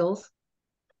communication skills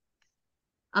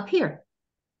up here.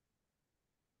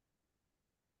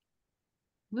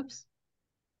 Whoops.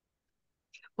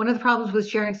 One of the problems with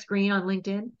sharing screen on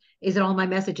LinkedIn is that all my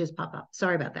messages pop up.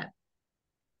 Sorry about that.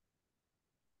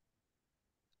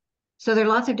 So there are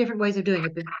lots of different ways of doing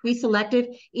it, but be selective,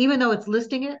 even though it's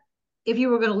listing it. If you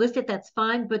were going to list it, that's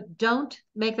fine, but don't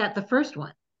make that the first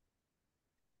one.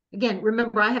 Again,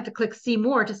 remember, I have to click see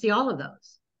more to see all of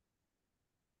those.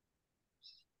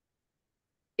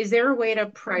 Is there a way to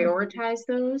prioritize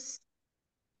those?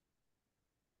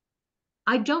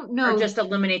 I don't know. Or just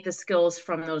eliminate the skills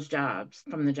from those jobs,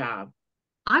 from the job?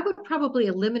 I would probably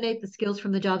eliminate the skills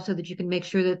from the job so that you can make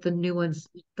sure that the new ones,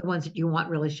 the ones that you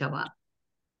want, really show up.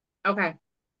 Okay.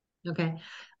 Okay.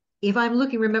 If I'm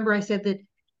looking, remember I said that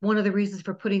one of the reasons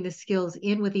for putting the skills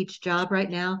in with each job right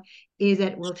now is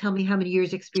that it will tell me how many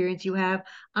years experience you have.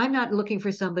 I'm not looking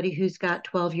for somebody who's got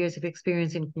 12 years of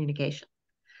experience in communication,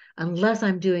 unless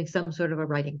I'm doing some sort of a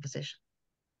writing position.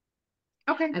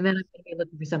 Okay. And then I'm going to be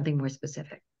looking for something more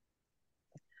specific.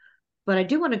 But I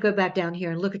do want to go back down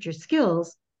here and look at your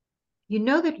skills. You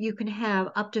know that you can have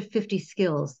up to 50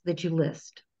 skills that you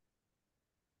list.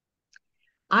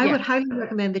 I Yeah. would highly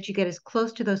recommend that you get as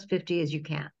close to those 50 as you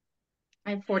can.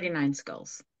 I have 49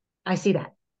 skills. I see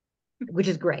that, which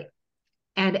is great.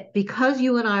 And because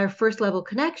you and I are first level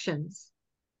connections,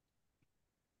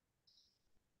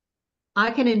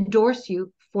 I can endorse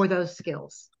you for those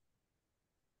skills.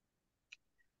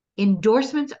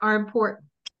 Endorsements are important.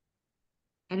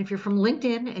 And if you're from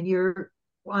LinkedIn and you're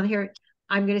on here,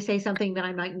 I'm going to say something that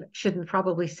I shouldn't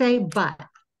probably say, but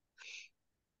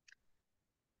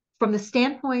from the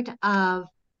standpoint of,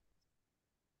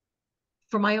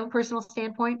 from my own personal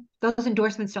standpoint, those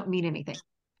endorsements don't mean anything.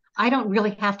 I don't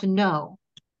really have to know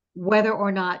whether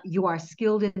or not you are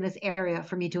skilled in this area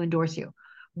for me to endorse you.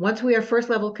 Once we are first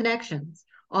level connections,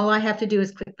 all I have to do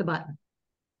is click the button.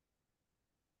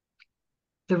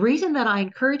 The reason that I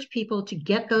encourage people to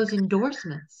get those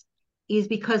endorsements is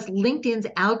because LinkedIn's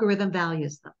algorithm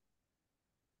values them.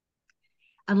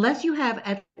 Unless you have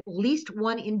at least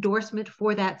one endorsement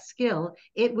for that skill,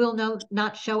 it will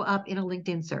not show up in a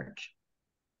LinkedIn search.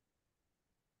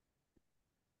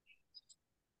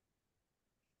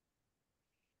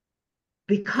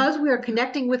 Because we are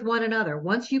connecting with one another,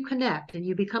 once you connect and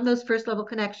you become those first level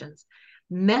connections,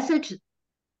 message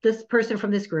this person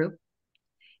from this group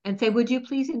and say, would you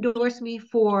please endorse me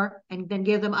for, and then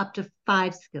give them up to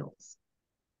 5 skills.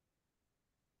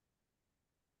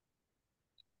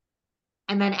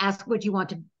 And then ask what you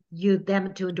want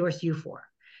them to endorse you for.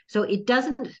 So it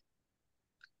doesn't,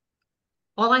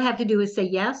 all I have to do is say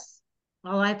yes.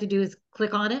 All I have to do is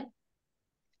click on it.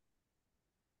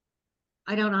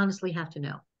 I don't honestly have to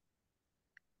know.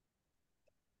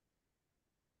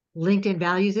 LinkedIn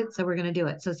values it, so we're going to do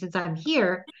it. So since I'm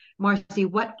here, Marcy,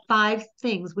 what 5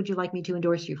 things would you like me to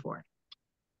endorse you for?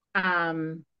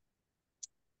 Channel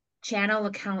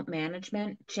account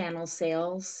management, channel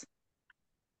sales,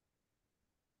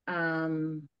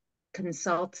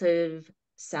 consultative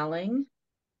selling,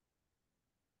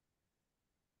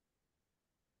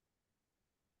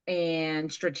 and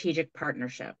strategic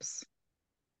partnerships.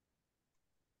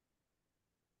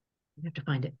 You have to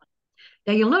find it.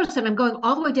 Now you'll notice that I'm going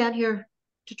all the way down here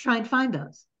to try and find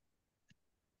those.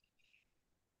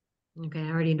 Okay, I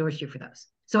already endorsed you for those.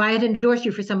 So I had endorsed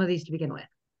you for some of these to begin with,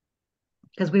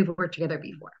 because we've worked together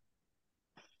before.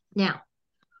 Now,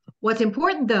 what's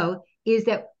important though, is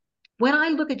that when I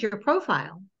look at your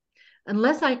profile,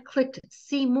 unless I clicked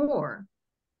see more,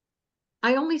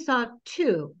 I only saw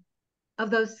 2 of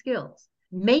those skills,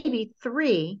 maybe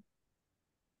 3.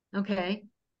 Okay.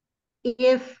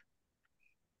 If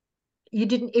you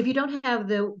don't have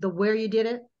the where you did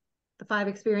it, the 5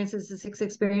 experiences, the 6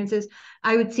 experiences,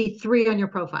 I would see 3 on your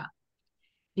profile.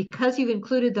 Because you've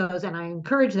included those, and I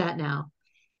encourage that now,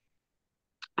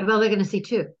 I'm only going to see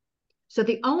 2. So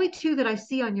the only 2 that I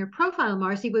see on your profile,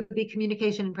 Marcy, would be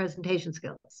communication and presentation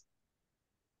skills.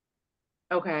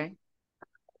 Okay.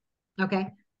 Okay.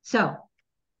 So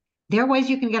there are ways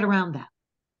you can get around that.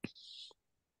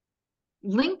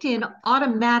 LinkedIn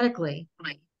automatically,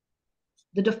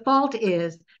 the default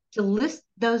is to list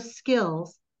those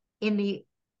skills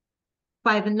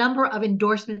by the number of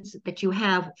endorsements that you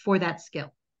have for that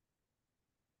skill,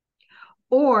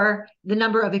 or the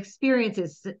number of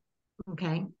experiences.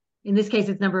 Okay. In this case,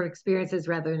 it's number of experiences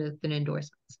rather than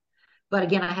endorsements. But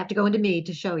again, I have to go into me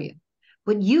to show you.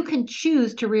 But you can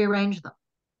choose to rearrange them.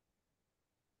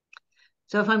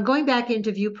 So if I'm going back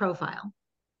into view profile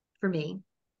for me,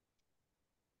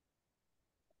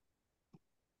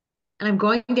 and I'm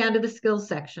going down to the skills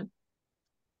section,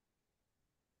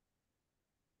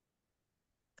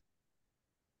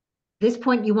 this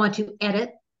point you want to edit.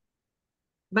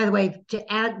 By the way,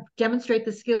 to demonstrate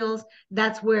the skills,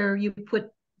 that's where you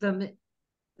put them,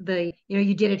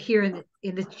 you did it here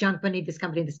in this company, this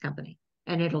company,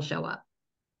 and it'll show up.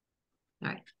 All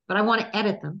right, but I want to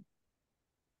edit them.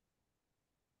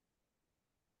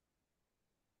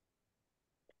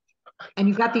 And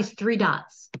you've got these 3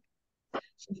 dots.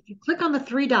 So if you click on the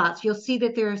 3 dots, you'll see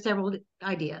that there are several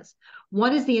ideas.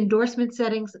 One is the endorsement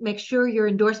settings. Make sure your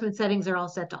endorsement settings are all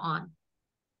set to on.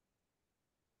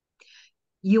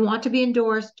 You want to be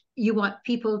endorsed. You want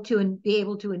people to be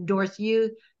able to endorse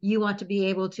you. You want to be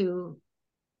able to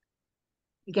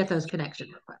get those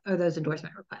connection or those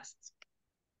endorsement requests.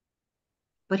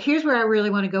 But here's where I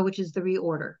really want to go, which is the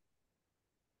reorder.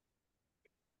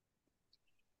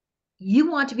 You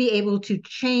want to be able to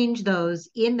change those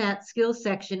in that skills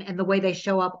section and the way they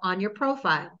show up on your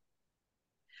profile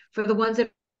for the ones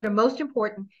that are most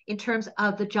important in terms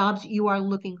of the jobs you are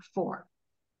looking for.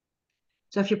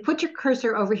 So if you put your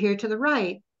cursor over here to the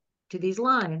right, to these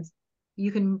lines,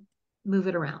 you can move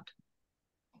it around.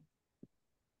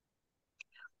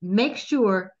 Make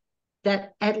sure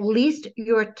that at least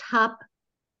your top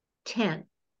 10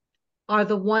 are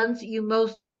the ones you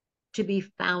most to be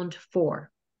found for.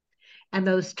 And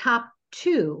those top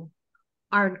 2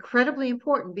 are incredibly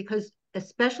important because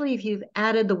especially if you've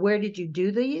added the where did you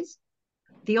do these,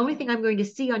 the only thing I'm going to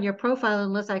see on your profile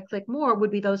unless I click more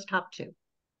would be those top 2.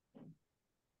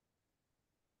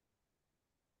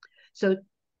 So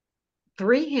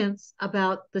 3 hints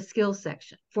about the skills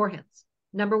section, 4 hints.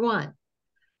 Number 1,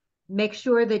 make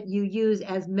sure that you use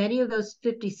as many of those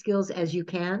 50 skills as you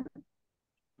can.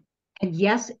 And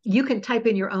yes, you can type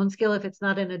in your own skill if it's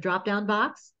not in a drop-down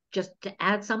box, just to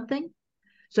add something.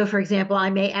 So for example, I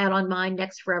may add on mine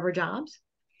next forever jobs.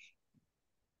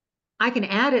 I can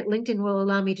add it, LinkedIn will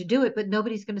allow me to do it, but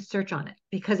nobody's going to search on it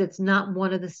because it's not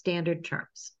one of the standard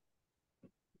terms.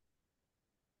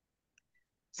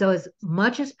 So as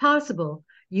much as possible,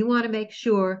 you want to make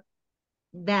sure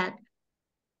that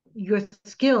your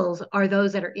skills are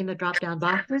those that are in the drop-down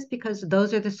boxes because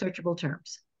those are the searchable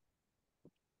terms.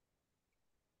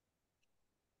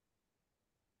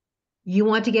 You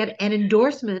want to get an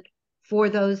endorsement for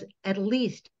those at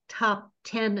least top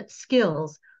 10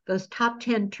 skills, those top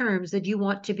 10 terms that you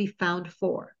want to be found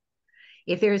for.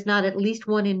 If there is not at least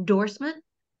one endorsement,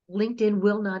 LinkedIn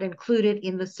will not include it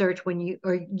in the search when you,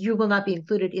 or you will not be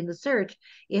included in the search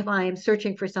if I am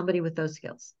searching for somebody with those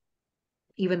skills,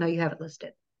 even though you have it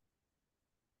listed.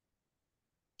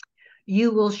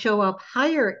 You will show up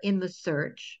higher in the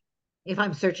search if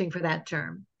I'm searching for that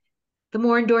term. The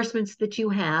more endorsements that you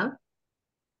have,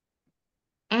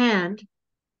 and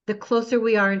the closer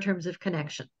we are in terms of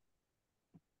connection.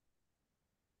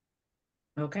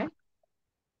 Okay.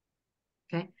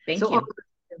 Okay. Thank you.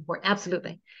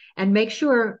 Absolutely. And make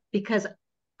sure, because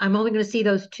I'm only going to see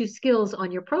those 2 skills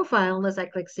on your profile unless I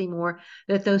click see more,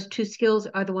 that those 2 skills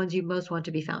are the ones you most want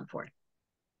to be found for.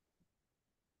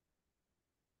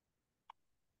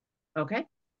 Okay.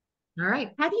 All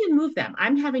right. How do you move them?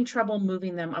 I'm having trouble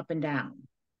moving them up and down.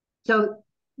 So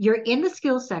you're in the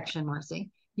skills section, Marcy.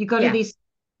 You go to these,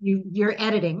 you're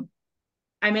editing.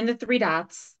 I'm in the 3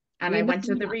 dots and I went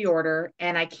to the reorder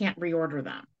and I can't reorder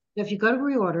them. So if you go to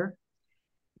reorder,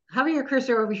 hover your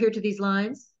cursor over here to these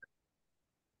lines.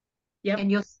 Yep.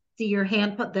 And you'll see your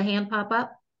hand, the hand pop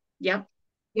up. Yep.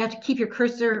 You have to keep your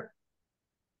cursor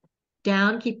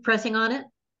down, keep pressing on it.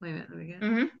 Wait a minute. Let me get...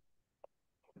 Mm-hmm.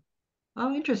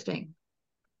 Oh, interesting.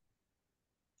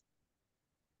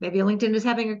 Maybe LinkedIn is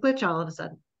having a glitch all of a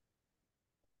sudden.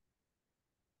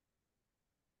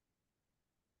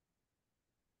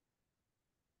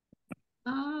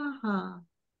 Uh-huh.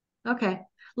 Okay.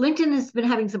 LinkedIn has been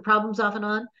having some problems off and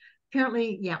on.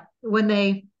 Apparently, yeah, when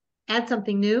they add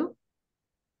something new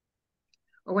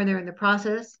or when they're in the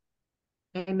process,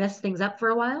 they mess things up for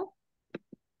a while.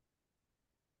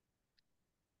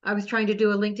 I was trying to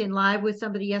do a LinkedIn Live with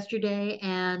somebody yesterday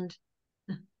and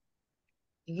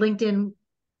LinkedIn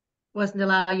wasn't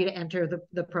allowing you to enter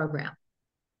the program.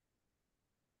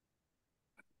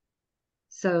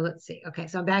 So let's see. Okay,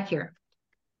 so I'm back here.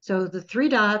 So the 3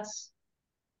 dots,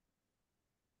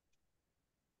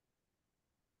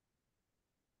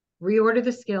 reorder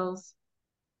the skills,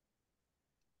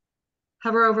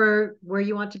 hover over where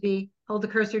you want to be, hold the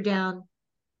cursor down,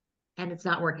 and it's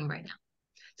not working right now.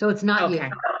 So it's not you.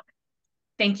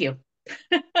 Thank you.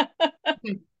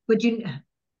 Okay. But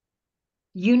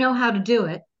you know how to do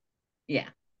it. Yeah.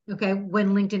 Okay,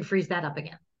 when LinkedIn frees that up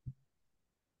again.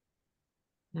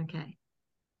 Okay.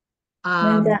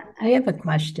 Linda, I have a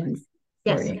question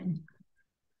for you.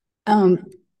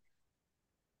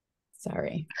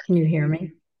 Sorry, can you hear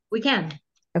me? We can.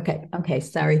 Okay,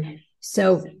 sorry.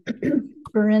 So,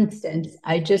 for instance,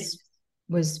 I just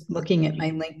was looking at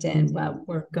my LinkedIn while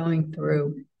we're going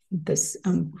through this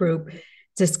group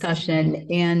discussion.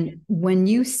 And when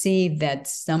you see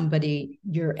that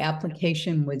your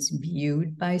application was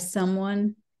viewed by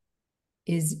someone,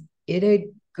 is it a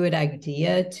good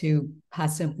idea to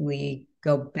possibly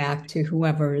go back to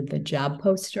whoever the job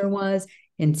poster was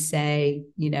and say,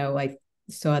 I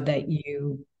saw that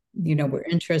you were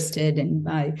interested in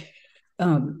my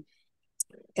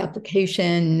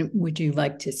application. Would you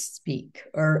like to speak?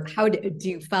 Or how do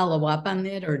you follow up on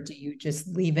it, or do you just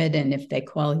leave it and if they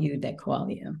call you, they call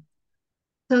you?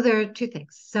 So there are 2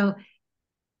 things. So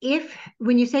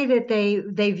when you say that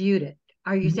they viewed it,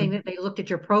 are you saying that they looked at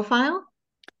your profile?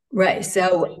 Right.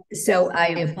 So I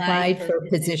applied for a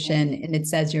position and it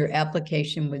says your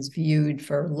application was viewed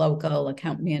for local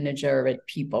account manager at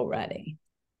PeopleReady.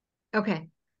 Okay.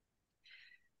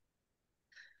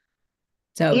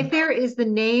 So if there is the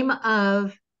name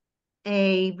of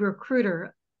a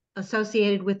recruiter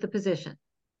associated with the position,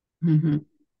 mhm.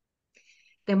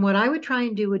 then what I would try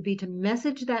and do would be to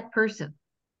message that person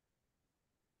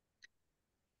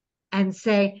and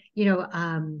say,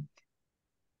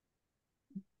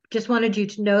 just wanted you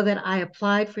to know that I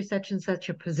applied for such and such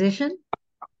a position.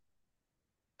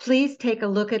 Please take a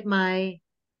look at my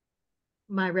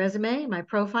resume, my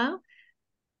profile.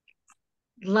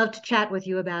 Love to chat with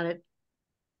you about it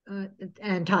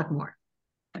and talk more.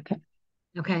 Okay.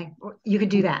 Okay. You could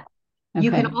do that.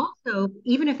 You Okay. can also,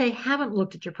 even if they haven't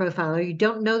looked at your profile or you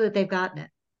don't know that they've gotten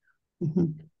it,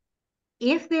 Mhm.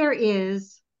 if there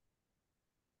is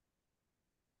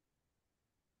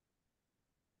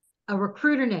a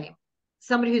recruiter name,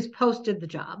 somebody who's posted the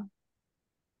job,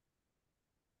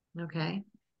 okay,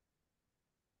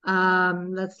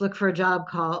 let's look for a job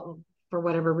call for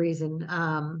whatever reason.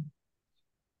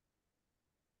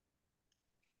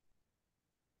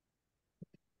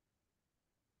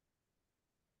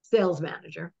 Sales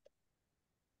manager.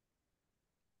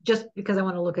 Just because I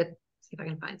want to see if I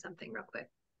can find something real quick.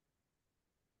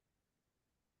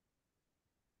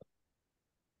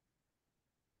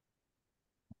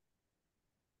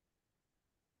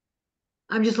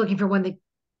 I'm just looking for one that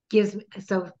gives me,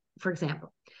 so for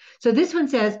example, so this one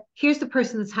says, here's the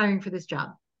person that's hiring for this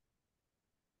job.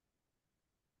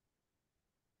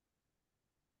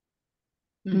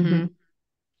 Mhm.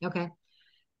 Okay.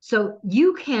 So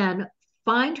you can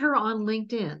find her on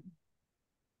LinkedIn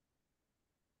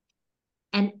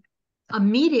and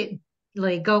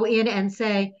immediately go in and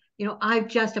say, I've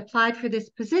just applied for this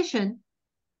position.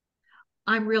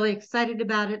 I'm really excited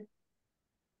about it.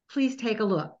 Please take a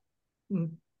look.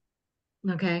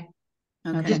 Okay.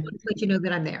 Okay. Just to let you know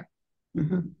that I'm there.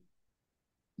 Mhm.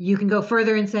 You can go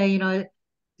further and say, I'd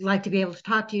like to be able to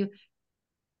talk to you.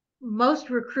 Most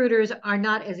recruiters are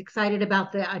not as excited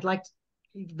about I'd like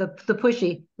the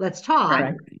pushy, let's talk.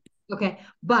 Right. Okay.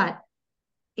 But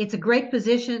it's a great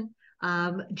position.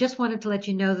 Just wanted to let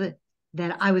you know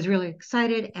that I was really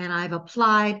excited and I've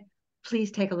applied.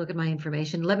 Please take a look at my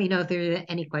information. Let me know if there are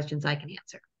any questions I can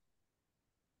answer.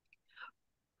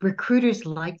 Recruiters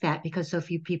like that because so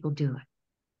few people do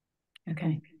it.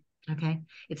 Okay. Okay.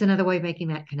 It's another way of making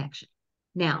that connection.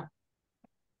 Now,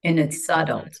 And it's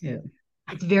subtle too.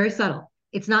 it's very subtle.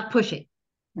 It's not pushy.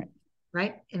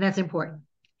 Right? And that's important.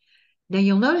 Now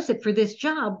you'll notice that for this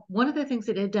job, one of the things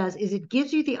that it does is it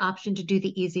gives you the option to do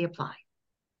the easy apply.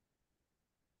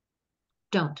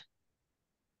 Don't.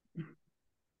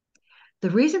 The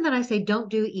reason that I say don't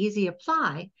do easy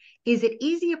apply is that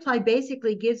easy apply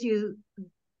basically gives you,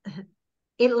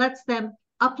 it lets them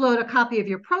upload a copy of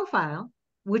your profile,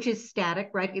 which is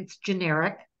static, right? It's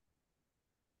generic.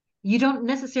 You don't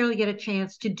necessarily get a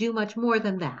chance to do much more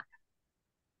than that.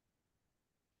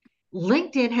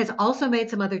 LinkedIn has also made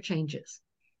some other changes.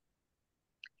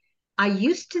 I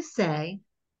used to say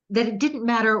that it didn't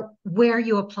matter where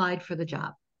you applied for the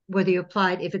job, whether you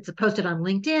applied, if it's posted on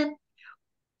LinkedIn,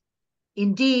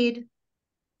 Indeed,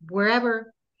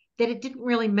 wherever, that it didn't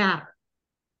really matter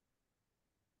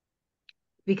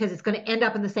because it's going to end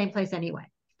up in the same place anyway.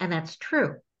 And that's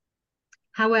true.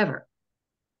 However,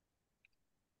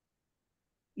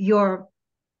 your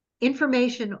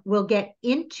information will get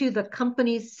into the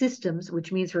company's systems,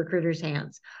 which means recruiters'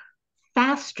 hands,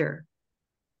 faster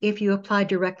if you apply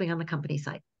directly on the company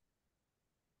site.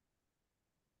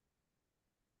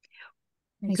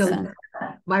 Makes So sense.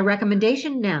 my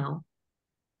recommendation now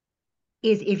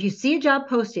is if you see a job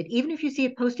posted, even if you see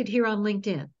it posted here on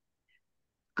LinkedIn,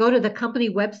 go to the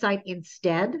company website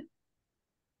instead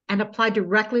and apply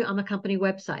directly on the company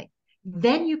website.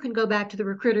 Then you can go back to the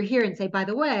recruiter here and say, by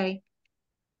the way,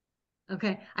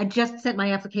 okay, I just sent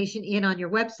my application in on your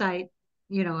website,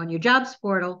 on your jobs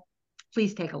portal.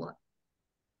 Please take a look.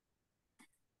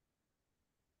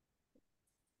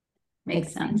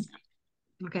 Makes sense.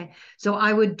 Okay, so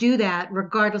I would do that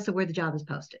regardless of where the job is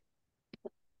posted.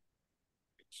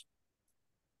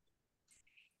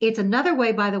 It's another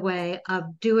way, by the way,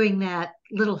 of doing that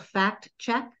little fact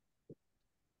check.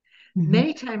 Mm-hmm.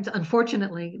 Many times,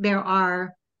 unfortunately, there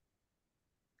are,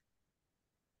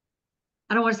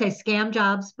 I don't want to say scam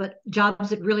jobs, but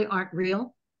jobs that really aren't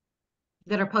real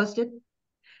that are posted.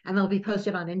 And they'll be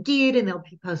posted on Indeed and they'll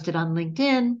be posted on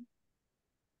LinkedIn.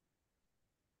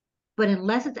 But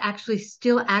unless it's actually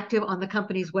still active on the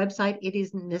company's website, it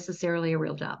isn't necessarily a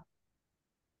real job.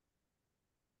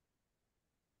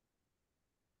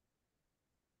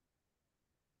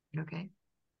 Okay.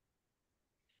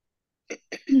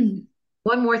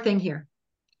 One more thing here.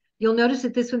 You'll notice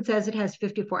that this one says it has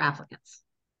 54 applicants.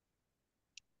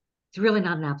 It's really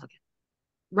not an applicant.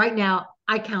 right now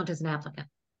I count as an applicant.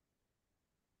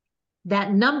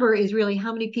 That number is really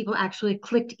how many people actually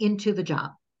clicked into the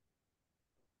job,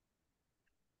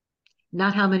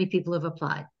 not how many people have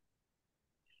applied.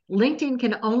 LinkedIn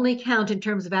can only count in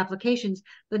terms of applications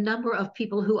the number of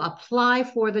people who apply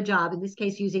for the job, in this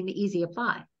case using the Easy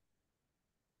Apply.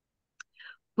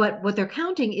 But what they're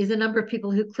counting is the number of people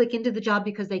who click into the job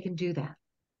because they can do that.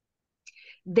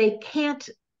 They can't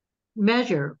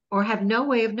measure or have no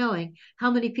way of knowing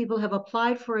how many people have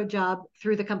applied for a job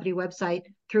through the company website,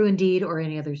 through Indeed, or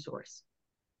any other source.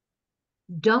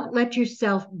 Don't let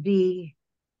yourself be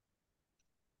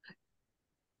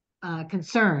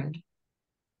concerned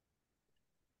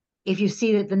if you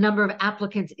see that the number of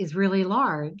applicants is really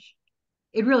large.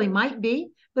 It really might be,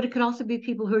 but it could also be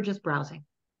people who are just browsing.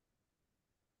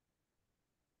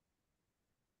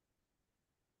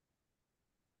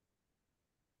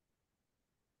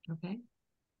 Okay.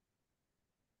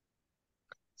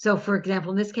 So for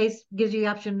example, in this case, gives you the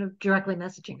option of directly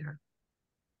messaging her,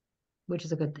 which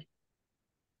is a good thing.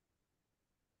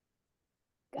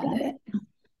 Got it.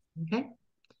 Okay.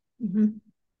 Mm-hmm.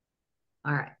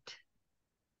 All right.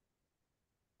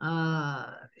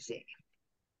 Let me see.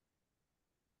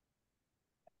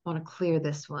 I want to clear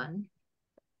this one.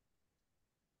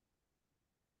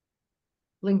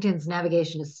 LinkedIn's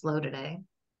navigation is slow today.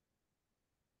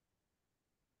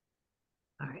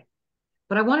 All right.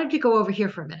 But I wanted to go over here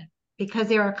for a minute because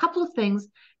there are a couple of things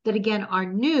that, again, are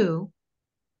new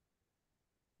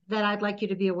that I'd like you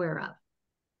to be aware of.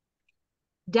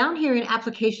 Down here in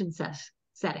application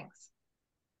settings,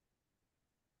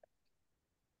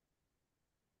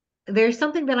 there's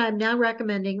something that I'm now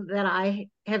recommending that I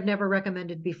have never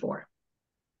recommended before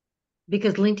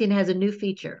because LinkedIn has a new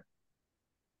feature.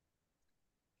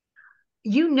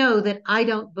 You know that I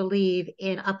don't believe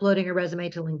in uploading a resume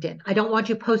to LinkedIn. I don't want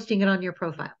you posting it on your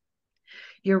profile.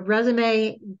 Your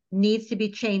resume needs to be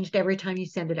changed every time you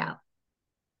send it out.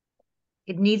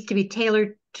 It needs to be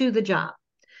tailored to the job.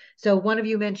 So one of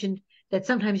you mentioned that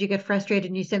sometimes you get frustrated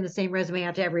and you send the same resume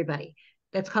out to everybody.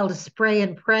 That's called a spray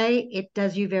and pray. It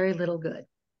does you very little good.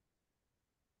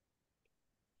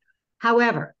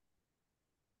 However,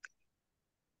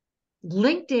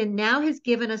 LinkedIn now has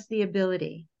given us the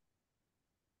ability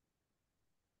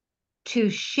to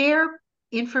share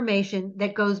information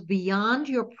that goes beyond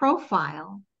your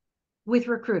profile with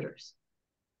recruiters.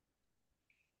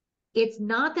 It's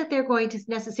not that they're going to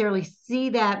necessarily see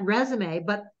that resume,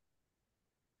 but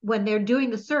when they're doing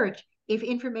the search, if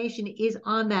information is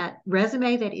on that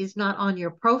resume that is not on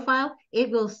your profile, it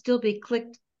will still be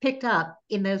picked up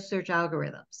in those search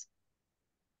algorithms.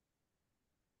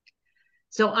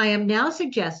 So I am now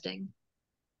suggesting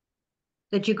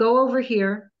that you go over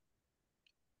here.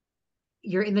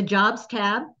 You're in the Jobs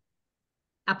tab,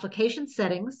 Application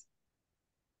Settings.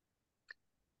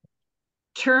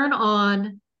 Turn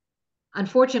on,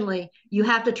 unfortunately, you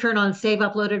have to turn on Save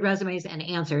Uploaded Resumes and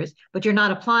Answers, but you're not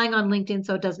applying on LinkedIn,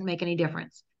 so it doesn't make any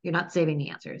difference. You're not saving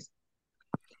the answers.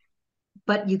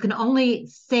 But you can only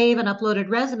save an uploaded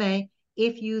resume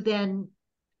if you then,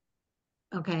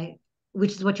 okay,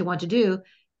 which is what you want to do.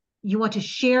 You want to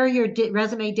share your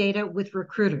resume data with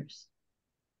recruiters.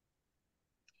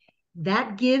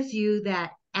 That gives you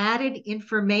that added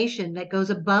information that goes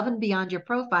above and beyond your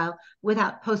profile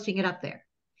without posting it up there.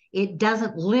 It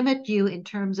doesn't limit you in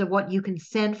terms of what you can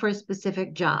send for a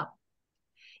specific job.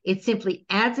 It simply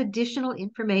adds additional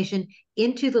information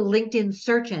into the LinkedIn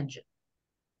search engine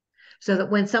so that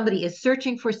when somebody is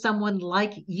searching for someone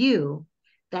like you,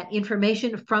 that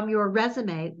information from your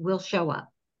resume will show up.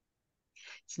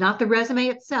 It's not the resume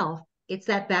itself, it's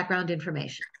that background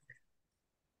information.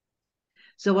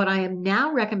 So what I am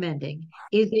now recommending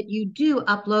is that you do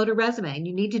upload a resume, and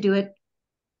you need to do it,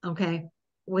 okay,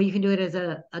 well, you can do it as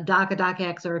a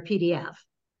docx, or a PDF.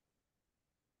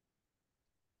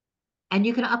 And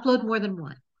you can upload more than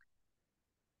one.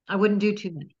 I wouldn't do too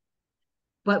many.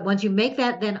 But once you make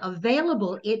that then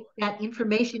available, that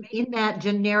information in that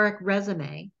generic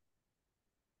resume,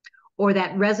 or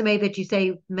that resume that you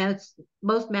say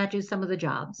most matches some of the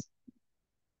jobs,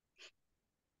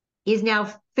 is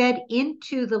now fed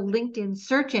into the LinkedIn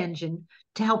search engine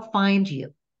to help find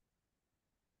you.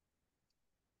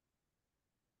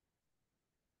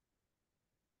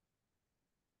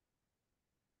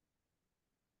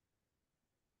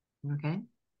 Okay.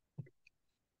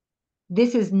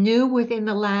 This is new within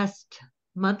the last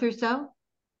month or so.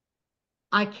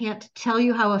 I can't tell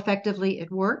you how effectively it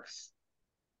works,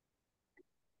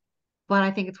 but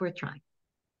I think it's worth trying.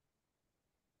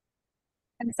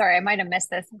 I'm sorry, I might have missed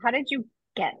this. How did you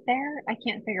get there? I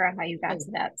can't figure out how you got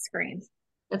to that screen.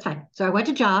 That's fine. So I went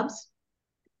to Jobs.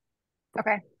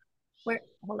 Okay. Where,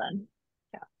 hold on.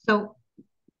 So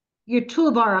your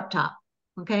toolbar up top.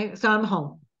 Okay. So I'm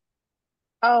home.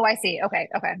 Oh, I see. Okay.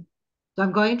 Okay. So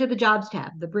I'm going to the jobs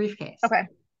tab, the briefcase. Okay.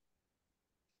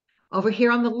 Over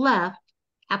here on the left,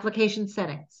 application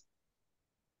settings.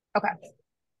 Okay.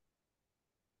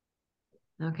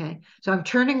 Okay. So I'm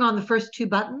turning on the first two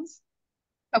buttons.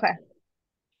 Okay.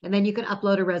 And then you can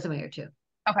upload a resume or two.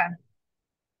 Okay.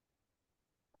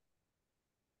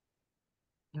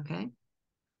 Okay.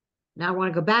 Now I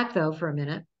want to go back though for a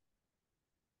minute.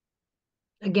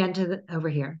 Again to the over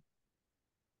here.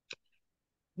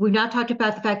 We've not talked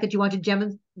about the fact that you want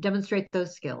to demonstrate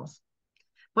those skills.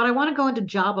 But I want to go into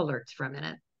job alerts for a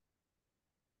minute.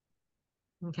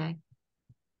 Okay.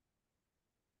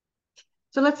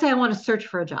 So let's say I want to search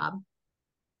for a job.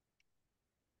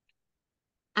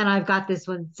 And I've got this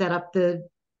one set up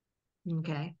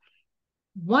okay.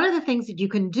 One of the things that you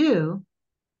can do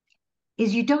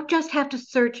is you don't just have to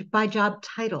search by job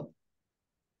title.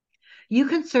 You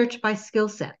can search by skill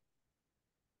set.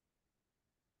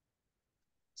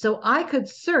 So I could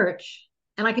search,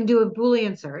 and I can do a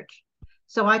Boolean search.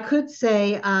 So I could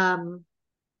say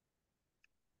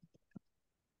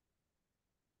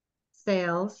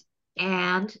sales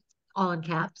and all in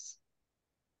caps.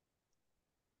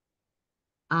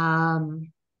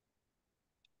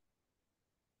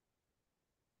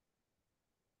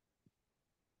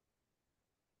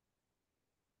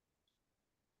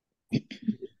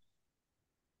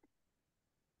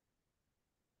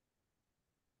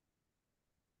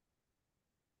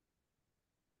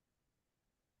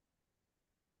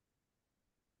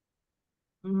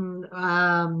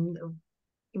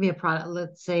 Give me a product,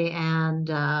 let's say, and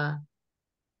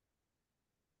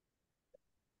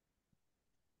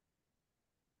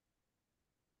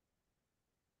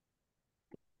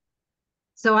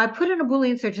so I put in a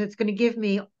Boolean search that's going to give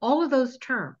me all of those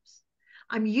terms.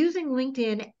 I'm using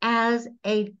LinkedIn as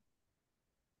a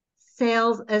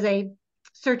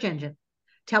search engine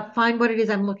to help find what it is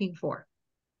I'm looking for.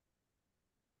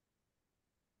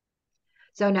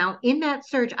 So now in that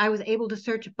search, I was able to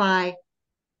search by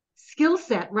skill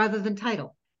set rather than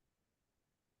title.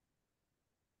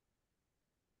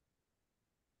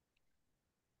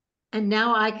 And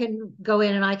now I can go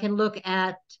in and I can look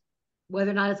at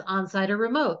whether or not it's on-site or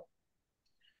remote.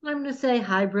 I'm going to say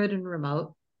hybrid and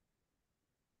remote.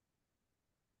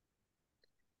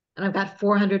 And I've got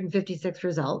 456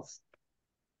 results.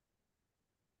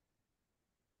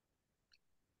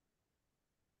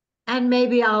 And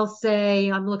maybe I'll say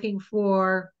I'm looking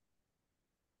for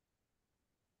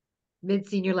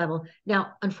mid-senior level.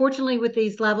 Now, unfortunately, with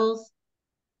these levels,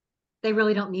 they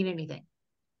really don't mean anything.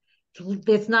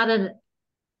 It's not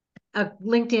a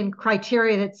LinkedIn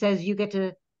criteria that says you get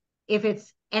to, if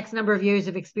it's X number of years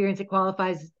of experience, it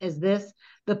qualifies as this.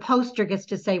 The poster gets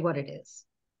to say what it is.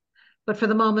 But for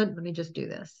the moment, let me just do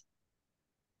this.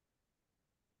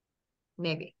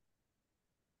 Maybe.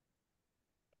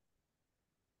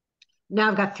 Now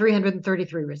I've got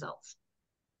 333 results.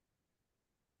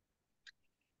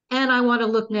 And I want to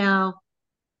look now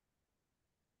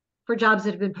for jobs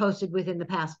that have been posted within the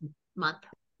past month.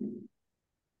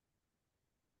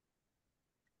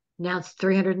 Now it's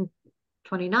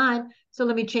 329. So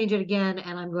let me change it again.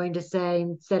 And I'm going to say,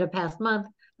 instead of past month,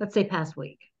 let's say past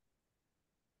week.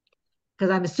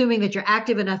 Because I'm assuming that you're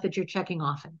active enough that you're checking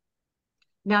often.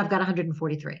 Now I've got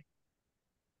 143.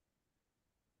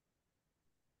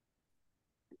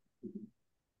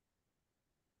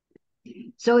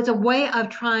 So it's a way of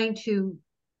trying to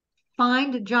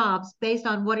find jobs based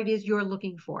on what it is you're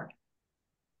looking for.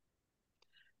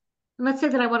 And let's say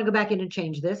that I want to go back in and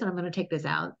change this, and I'm going to take this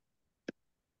out.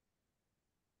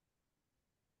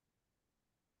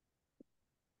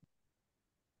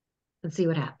 And see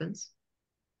what happens.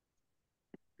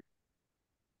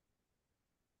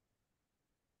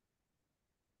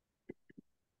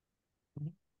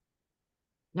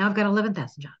 Now I've got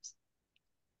 11,000 jobs.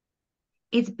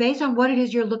 It's based on what it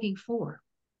is you're looking for.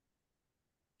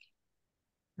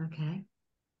 Okay.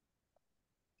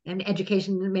 And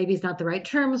education maybe is not the right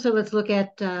term, so let's look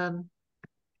at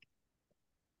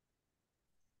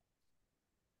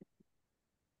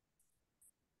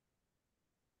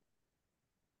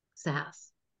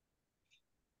SaaS.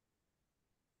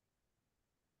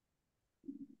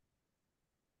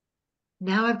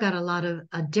 Now I've got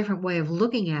a different way of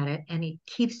looking at it, and it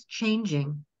keeps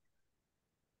changing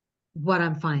what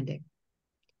I'm finding.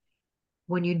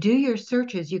 When you do your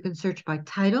searches, you can search by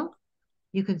title,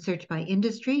 you can search by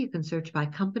industry, you can search by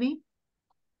company,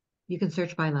 you can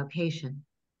search by location.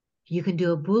 You can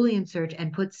do a Boolean search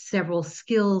and put several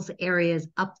skills areas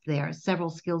up there, several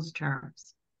skills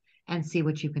terms, and see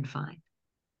what you can find.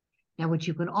 Now, what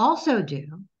you can also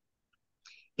do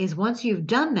is once you've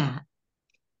done that,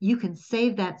 you can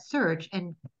save that search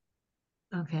and,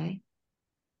 okay.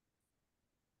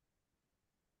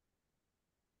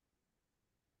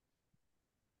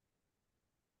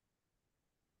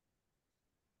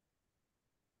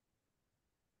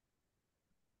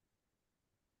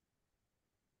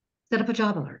 Set up a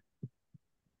job alert.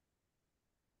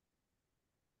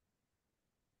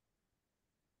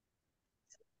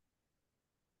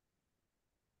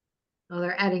 Oh,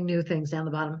 they're adding new things down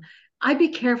the bottom. I'd be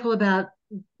careful about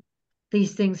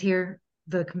these things here,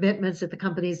 the commitments that the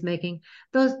company is making.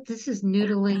 This is new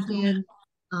to LinkedIn.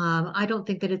 I don't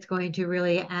think that it's going to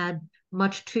really add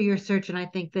much to your search, and I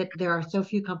think that there are so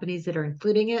few companies that are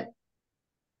including it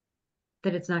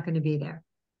that it's not going to be there.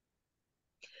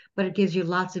 But it gives you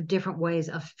lots of different ways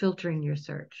of filtering your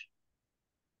search.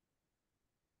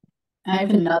 I have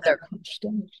another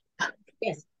question.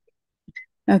 Yes.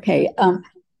 Okay.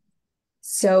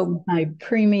 So my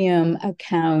premium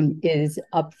account is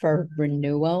up for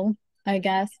renewal, I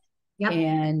guess. Yep.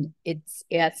 And it's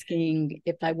asking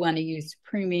if I want to use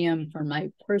premium for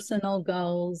my personal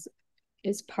goals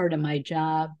as part of my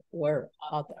job or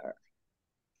other.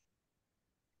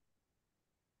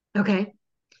 Okay.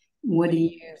 What do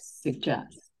you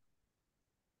suggest?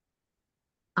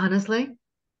 Honestly,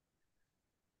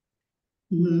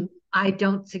 Mm-hmm. I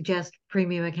don't suggest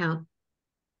premium account.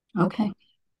 Okay.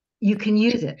 You can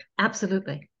use it,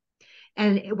 absolutely.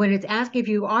 And when it's asked if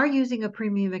you are using a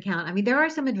premium account, I mean, there are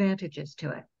some advantages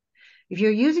to it. If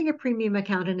you're using a premium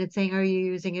account and it's saying, are you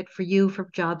using it for you, for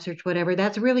job search, whatever,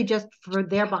 that's really just for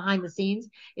there behind the scenes.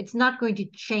 It's not going to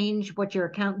change what your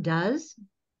account does.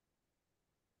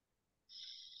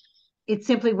 It's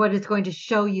simply what it's going to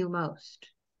show you most.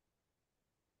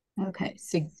 Okay.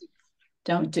 So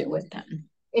don't do it then.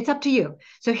 It's up to you.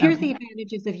 So here's Okay. the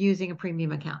advantages of using a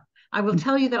premium account. I will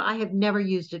tell you that I have never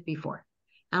used it before.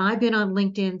 And I've been on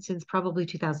LinkedIn since probably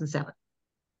 2007.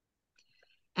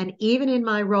 And even in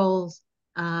my roles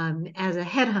as a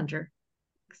headhunter,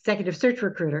 executive search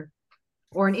recruiter,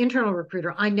 or an internal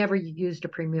recruiter, I never used a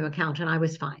premium account and I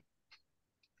was fine.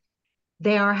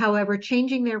 They are, however,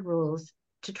 changing their rules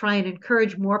to try and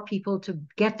encourage more people to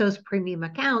get those premium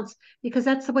accounts because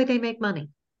that's the way they make money.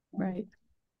 Right.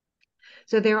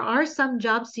 So there are some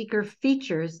job seeker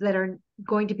features that are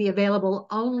going to be available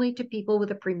only to people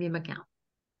with a premium account.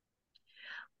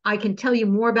 I can tell you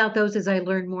more about those as I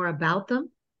learn more about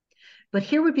them, but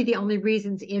here would be the only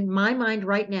reasons in my mind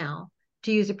right now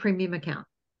to use a premium account.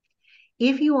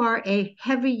 If you are a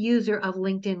heavy user of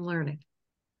LinkedIn Learning,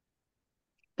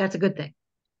 that's a good thing.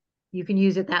 You can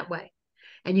use it that way.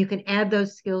 And you can add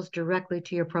those skills directly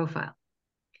to your profile.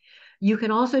 You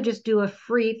can also just do a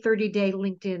free 30-day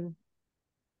LinkedIn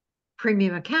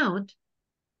premium account,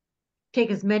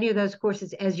 take as many of those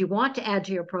courses as you want to add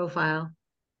to your profile,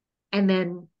 and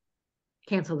then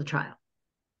cancel the trial.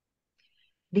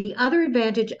 The other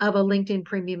advantage of a LinkedIn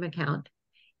premium account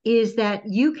is that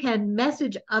you can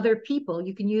message other people.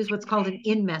 You can use what's called an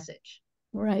in-message.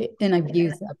 Right. And I've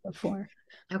used that before.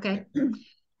 Okay.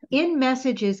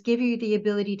 In-messages give you the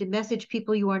ability to message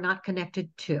people you are not connected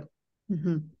to.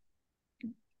 Mm-hmm.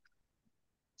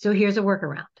 So here's a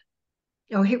workaround.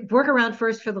 Workaround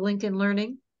first for the LinkedIn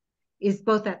Learning is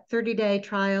both that 30-day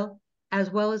trial as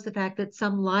well as the fact that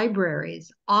some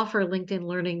libraries offer LinkedIn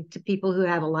Learning to people who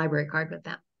have a library card with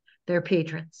them, their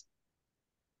patrons.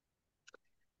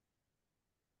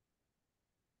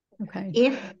 Okay.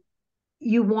 If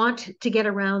you want to get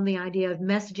around the idea of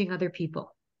messaging other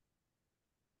people,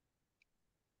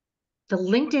 the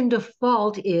LinkedIn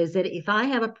default is that if I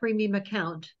have a premium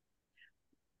account,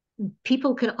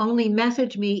 people can only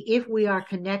message me if we are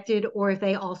connected or if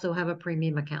they also have a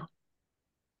premium account.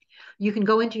 You can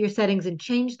go into your settings and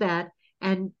change that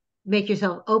and make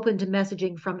yourself open to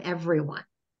messaging from everyone.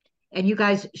 And you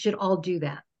guys should all do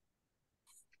that.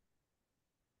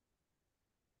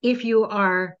 If you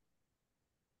are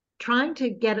trying to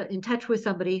get in touch with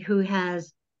somebody who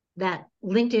has that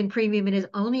LinkedIn premium and is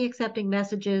only accepting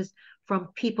messages from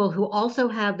people who also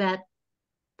have that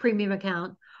premium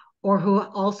account or who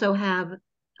also have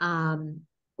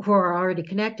who are already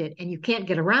connected and you can't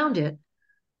get around it,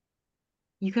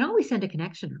 you can always send a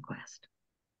connection request.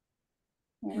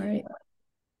 Right.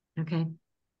 Okay.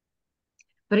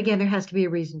 But again, there has to be a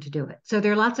reason to do it. So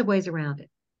there are lots of ways around it.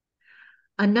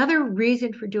 Another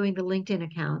reason for doing the LinkedIn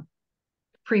account,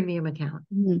 premium account,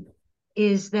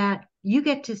 is that you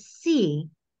get to see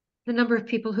the number of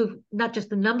people who've, not just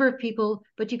the number of people,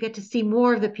 but you get to see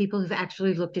more of the people who've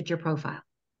actually looked at your profile.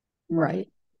 Right.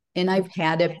 And I've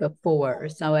had it before,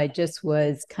 so I just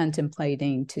was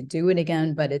contemplating to do it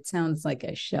again, but it sounds like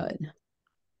I should.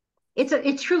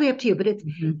 It's truly up to you, but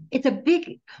it's a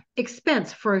big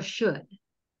expense for a should.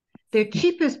 Their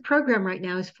cheapest program right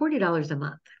now is $40 a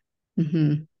month.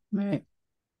 Right.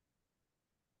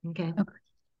 Okay.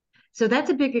 So that's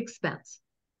a big expense.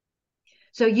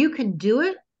 So you can do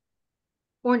it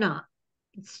or not.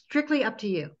 It's strictly up to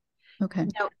you. Okay.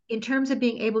 Now, in terms of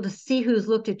being able to see who's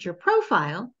looked at your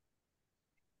profile.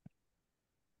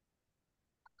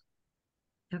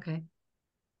 Okay.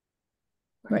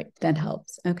 Right. That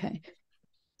helps. Okay.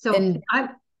 So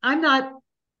I'm not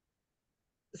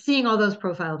seeing all those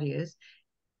profile views.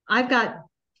 I've got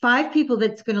 5 people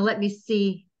that's going to let me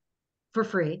see for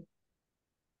free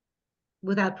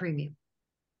without premium.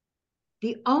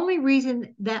 The only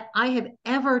reason that I have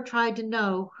ever tried to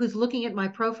know who's looking at my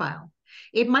profile,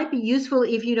 it might be useful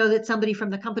if you know that somebody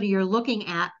from the company you're looking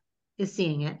at is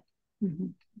seeing it.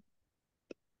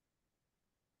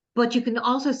 But you can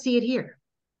also see it here.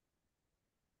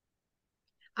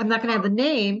 I'm not going to have the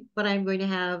name, but I'm going to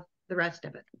have the rest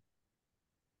of it.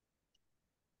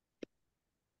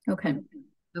 Okay.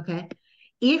 Okay.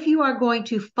 If you are going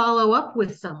to follow up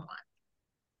with someone,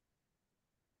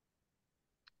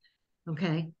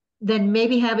 okay, then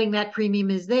maybe having that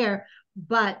premium is there.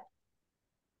 But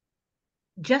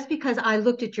just because I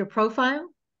looked at your profile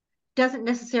doesn't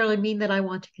necessarily mean that I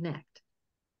want to connect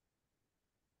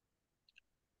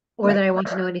or that I want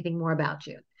to know anything more about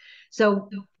you. So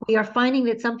we are finding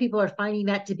that some people are finding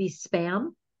that to be spam.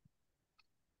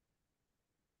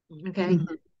 Okay.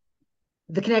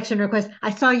 The connection request.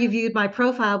 I saw you viewed my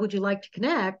profile. Would you like to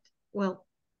connect? Well,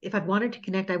 if I'd wanted to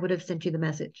connect, I would have sent you the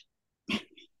message.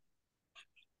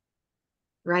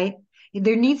 Right?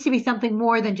 There needs to be something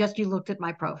more than just you looked at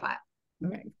my profile.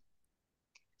 Right.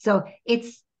 So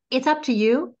it's up to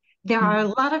you. There are a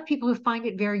lot of people who find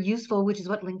it very useful, which is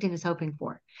what LinkedIn is hoping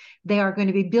for. They are going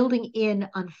to be building in,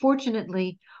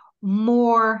 unfortunately,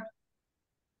 more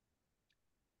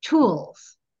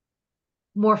tools,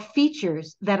 more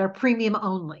features that are premium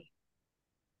only.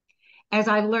 As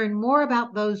I learn more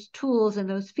about those tools and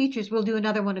those features, we'll do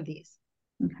another one of these.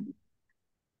 Okay.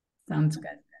 Sounds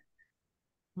good.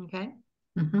 Okay.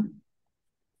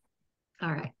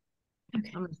 All right.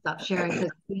 Okay. I'm going to stop sharing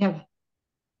because we have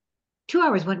 2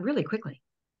 hours went really quickly.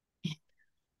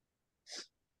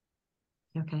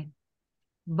 Okay.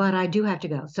 But I do have to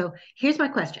go. So here's my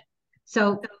question.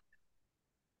 So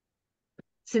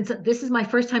since this is my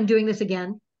first time doing this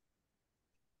again,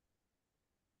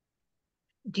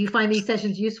 do you find these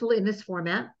sessions useful in this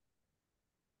format?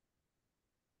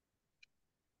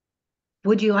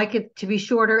 Would you like it to be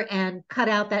shorter and cut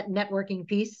out that networking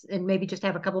piece and maybe just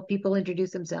have a couple of people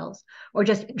introduce themselves or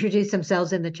just introduce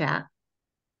themselves in the chat?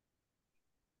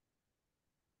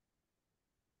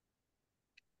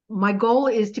 My goal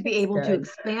is to be able to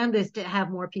expand this to have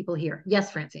more people here.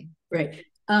 Yes, Francine. Right.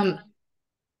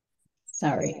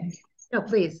 Sorry. No,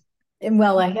 please.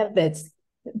 Well, I have this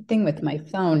thing with my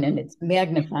phone and it's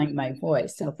magnifying my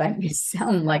voice. So if I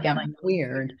sound like I'm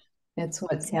weird, that's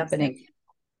what's happening.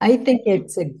 I think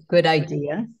it's a good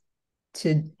idea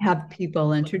to have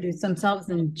people introduce themselves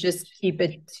and just keep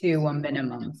it to a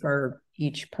minimum for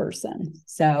each person.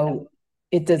 So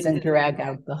it doesn't drag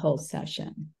out the whole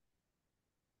session.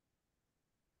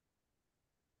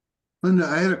 Linda,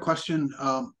 I had a question.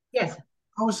 Yes.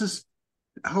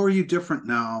 How are you different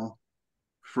now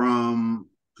from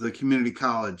the community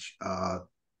college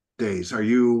days? Are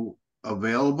you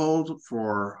available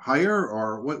for hire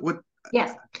or what?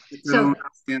 Yes. So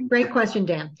great question,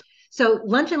 Dan. So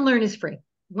Lunch and Learn is free.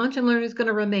 Lunch and Learn is going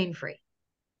to remain free.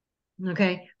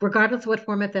 Okay. Regardless of what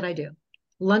format that I do.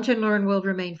 Lunch and Learn will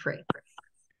remain free.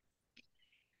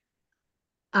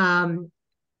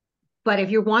 But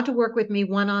if you want to work with me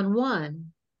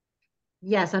one-on-one,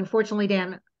 yes, unfortunately,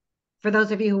 Dan, for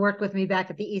those of you who worked with me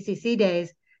back at the ECC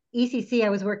days, ECC, I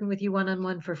was working with you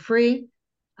one-on-one for free.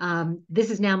 This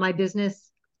is now my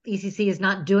business. ECC is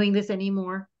not doing this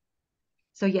anymore.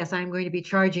 So yes, I'm going to be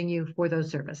charging you for those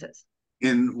services.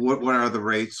 And what are the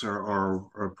rates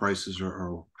or prices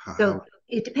or how? So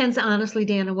it depends, honestly,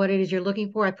 Dan, on what it is you're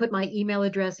looking for. I put my email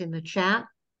address in the chat.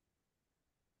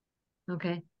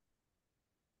 Okay.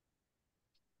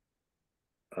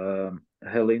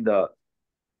 Hey, Linda.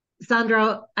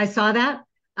 Sandra, I saw that.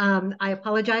 I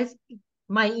apologize.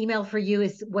 My email for you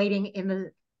is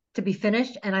waiting to be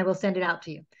finished, and I will send it out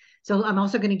to you. So I'm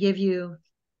also going to give you,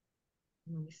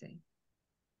 let me see.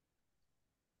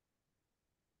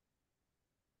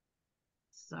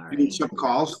 Sorry. You accept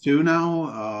calls too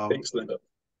now? Thanks, Linda.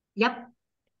 Yep.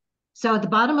 So at the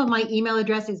bottom of my email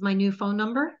address is my new phone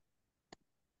number.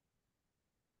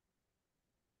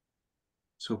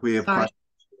 So if we have Sorry.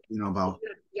 questions, about.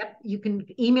 Yep, you can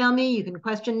email me, you can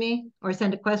question me or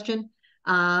send a question.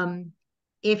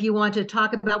 If you want to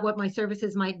talk about what my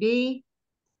services might be.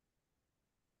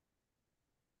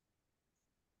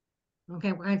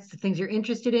 Okay, what kinds of things you're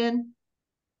interested in?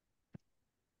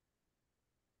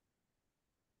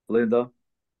 Linda,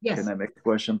 Yes, can I make a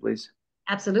question, please?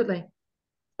 absolutely.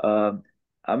 I'm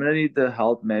gonna need the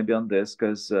help maybe on this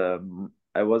because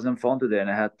I was on phone today and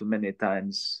I had too many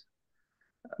times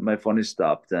my phone is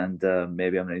stopped, and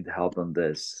maybe I'm gonna need help on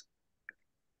this.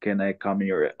 Can I come in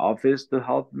your office to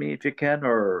help me if you can,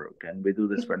 or can we do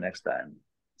this for next time?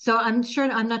 So I'm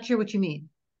not sure what you mean.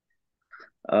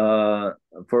 Uh,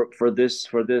 for this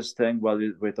thing, while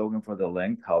we're talking for the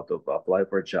link, how to apply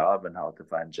for a job and how to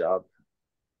find job.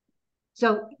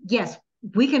 So yes,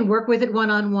 we can work with it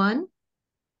one-on-one.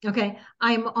 Okay,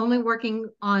 I'm only working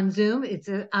on Zoom. It's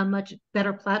a much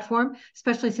better platform,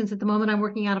 especially since at the moment I'm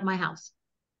working out of my house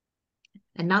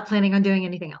and not planning on doing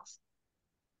anything else.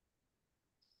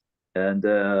 And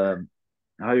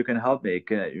how you can help me?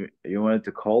 Can you wanted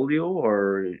to call you,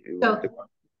 or you want to?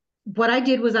 What I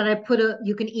did was that I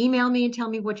you can email me and tell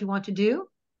me what you want to do.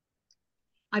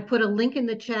 I put a link in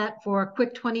the chat for a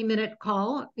quick 20-minute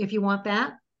call if you want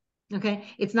that. Okay,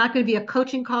 it's not going to be a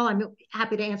coaching call. I'm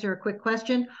happy to answer a quick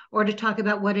question or to talk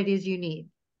about what it is you need.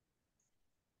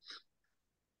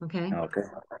 Okay. Okay.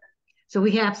 So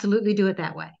we can absolutely do it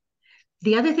that way.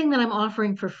 The other thing that I'm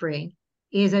offering for free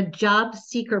is a job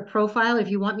seeker profile. If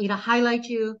you want me to highlight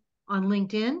you on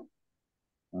LinkedIn,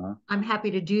 I'm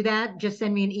happy to do that. Just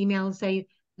send me an email and say,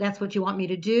 that's what you want me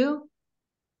to do.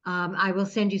 I will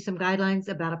send you some guidelines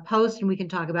about a post and we can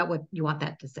talk about what you want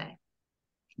that to say.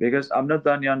 Because I'm not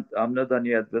done yet. I'm not done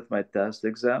yet with my test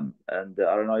exam, and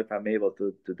I don't know if I'm able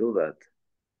to do that.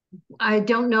 I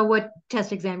don't know what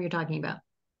test exam you're talking about.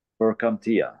 For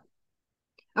CompTIA.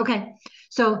 Okay,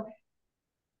 so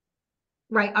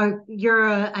right, you're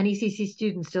an ECC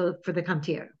student still for the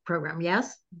CompTIA program,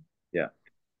 yes? Yeah.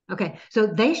 Okay, so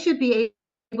they should be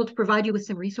able to provide you with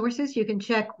some resources. You can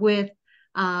check with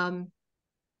Ask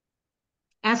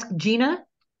Gina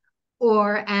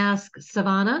or Ask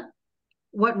Savannah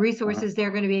what resources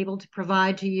they're going to be able to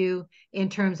provide to you in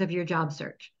terms of your job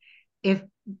search.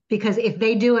 Because if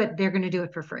they do it, they're going to do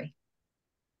it for free.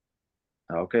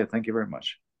 Okay, thank you very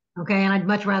much. Okay, and I'd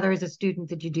much rather as a student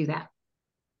that you do that.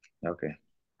 Okay.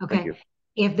 Okay. Thank you.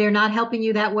 If they're not helping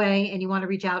you that way and you want to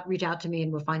reach out to me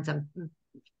and we'll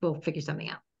figure something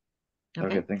out.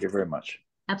 Okay, thank you very much.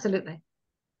 Absolutely.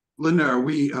 Linda, are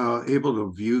we able to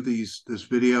view this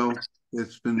video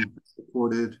that's been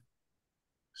recorded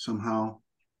somehow?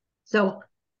 So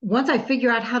once I figure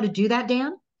out how to do that,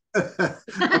 Dan.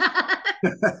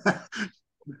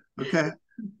 Okay.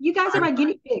 You guys are my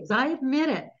guinea pigs. I admit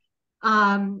it.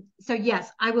 So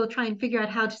yes, I will try and figure out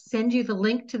how to send you the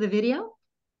link to the video.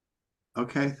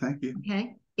 Okay, thank you.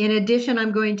 Okay. In addition,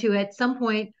 I'm going to, at some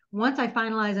point, once I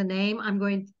finalize a name, I'm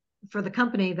going for the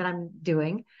company that I'm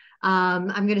doing,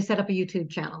 I'm going to set up a YouTube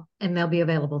channel and they'll be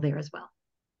available there as well.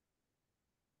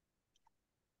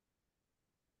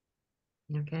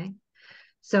 Okay.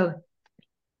 So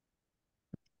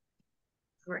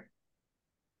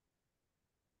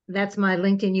that's my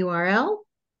LinkedIn URL.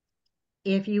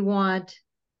 If you want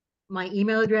my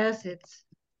email address, it's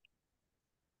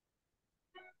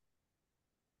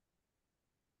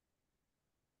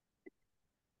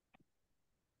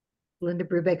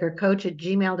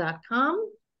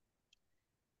lindabrubakercoach@gmail.com.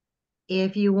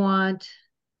 If you want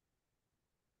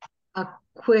a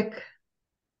quick,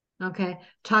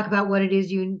 talk about what it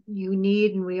is you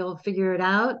need and we'll figure it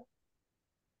out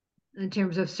in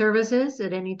terms of services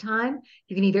at any time,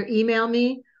 you can either email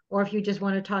me or if you just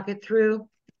want to talk it through,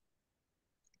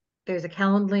 there's a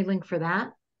Calendly link for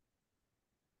that.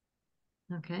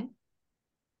 Okay.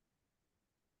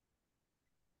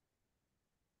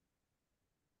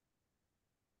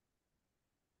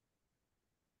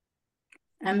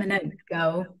 I'm gonna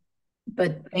go,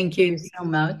 but thank you so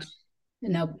much,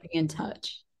 and I'll be in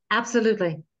touch.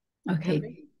 Absolutely.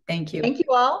 Okay, thank you. Thank you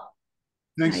all.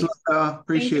 Thanks, Linda.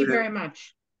 Appreciate it. Thank you very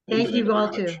much. Thank you all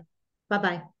too.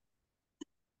 Bye-bye.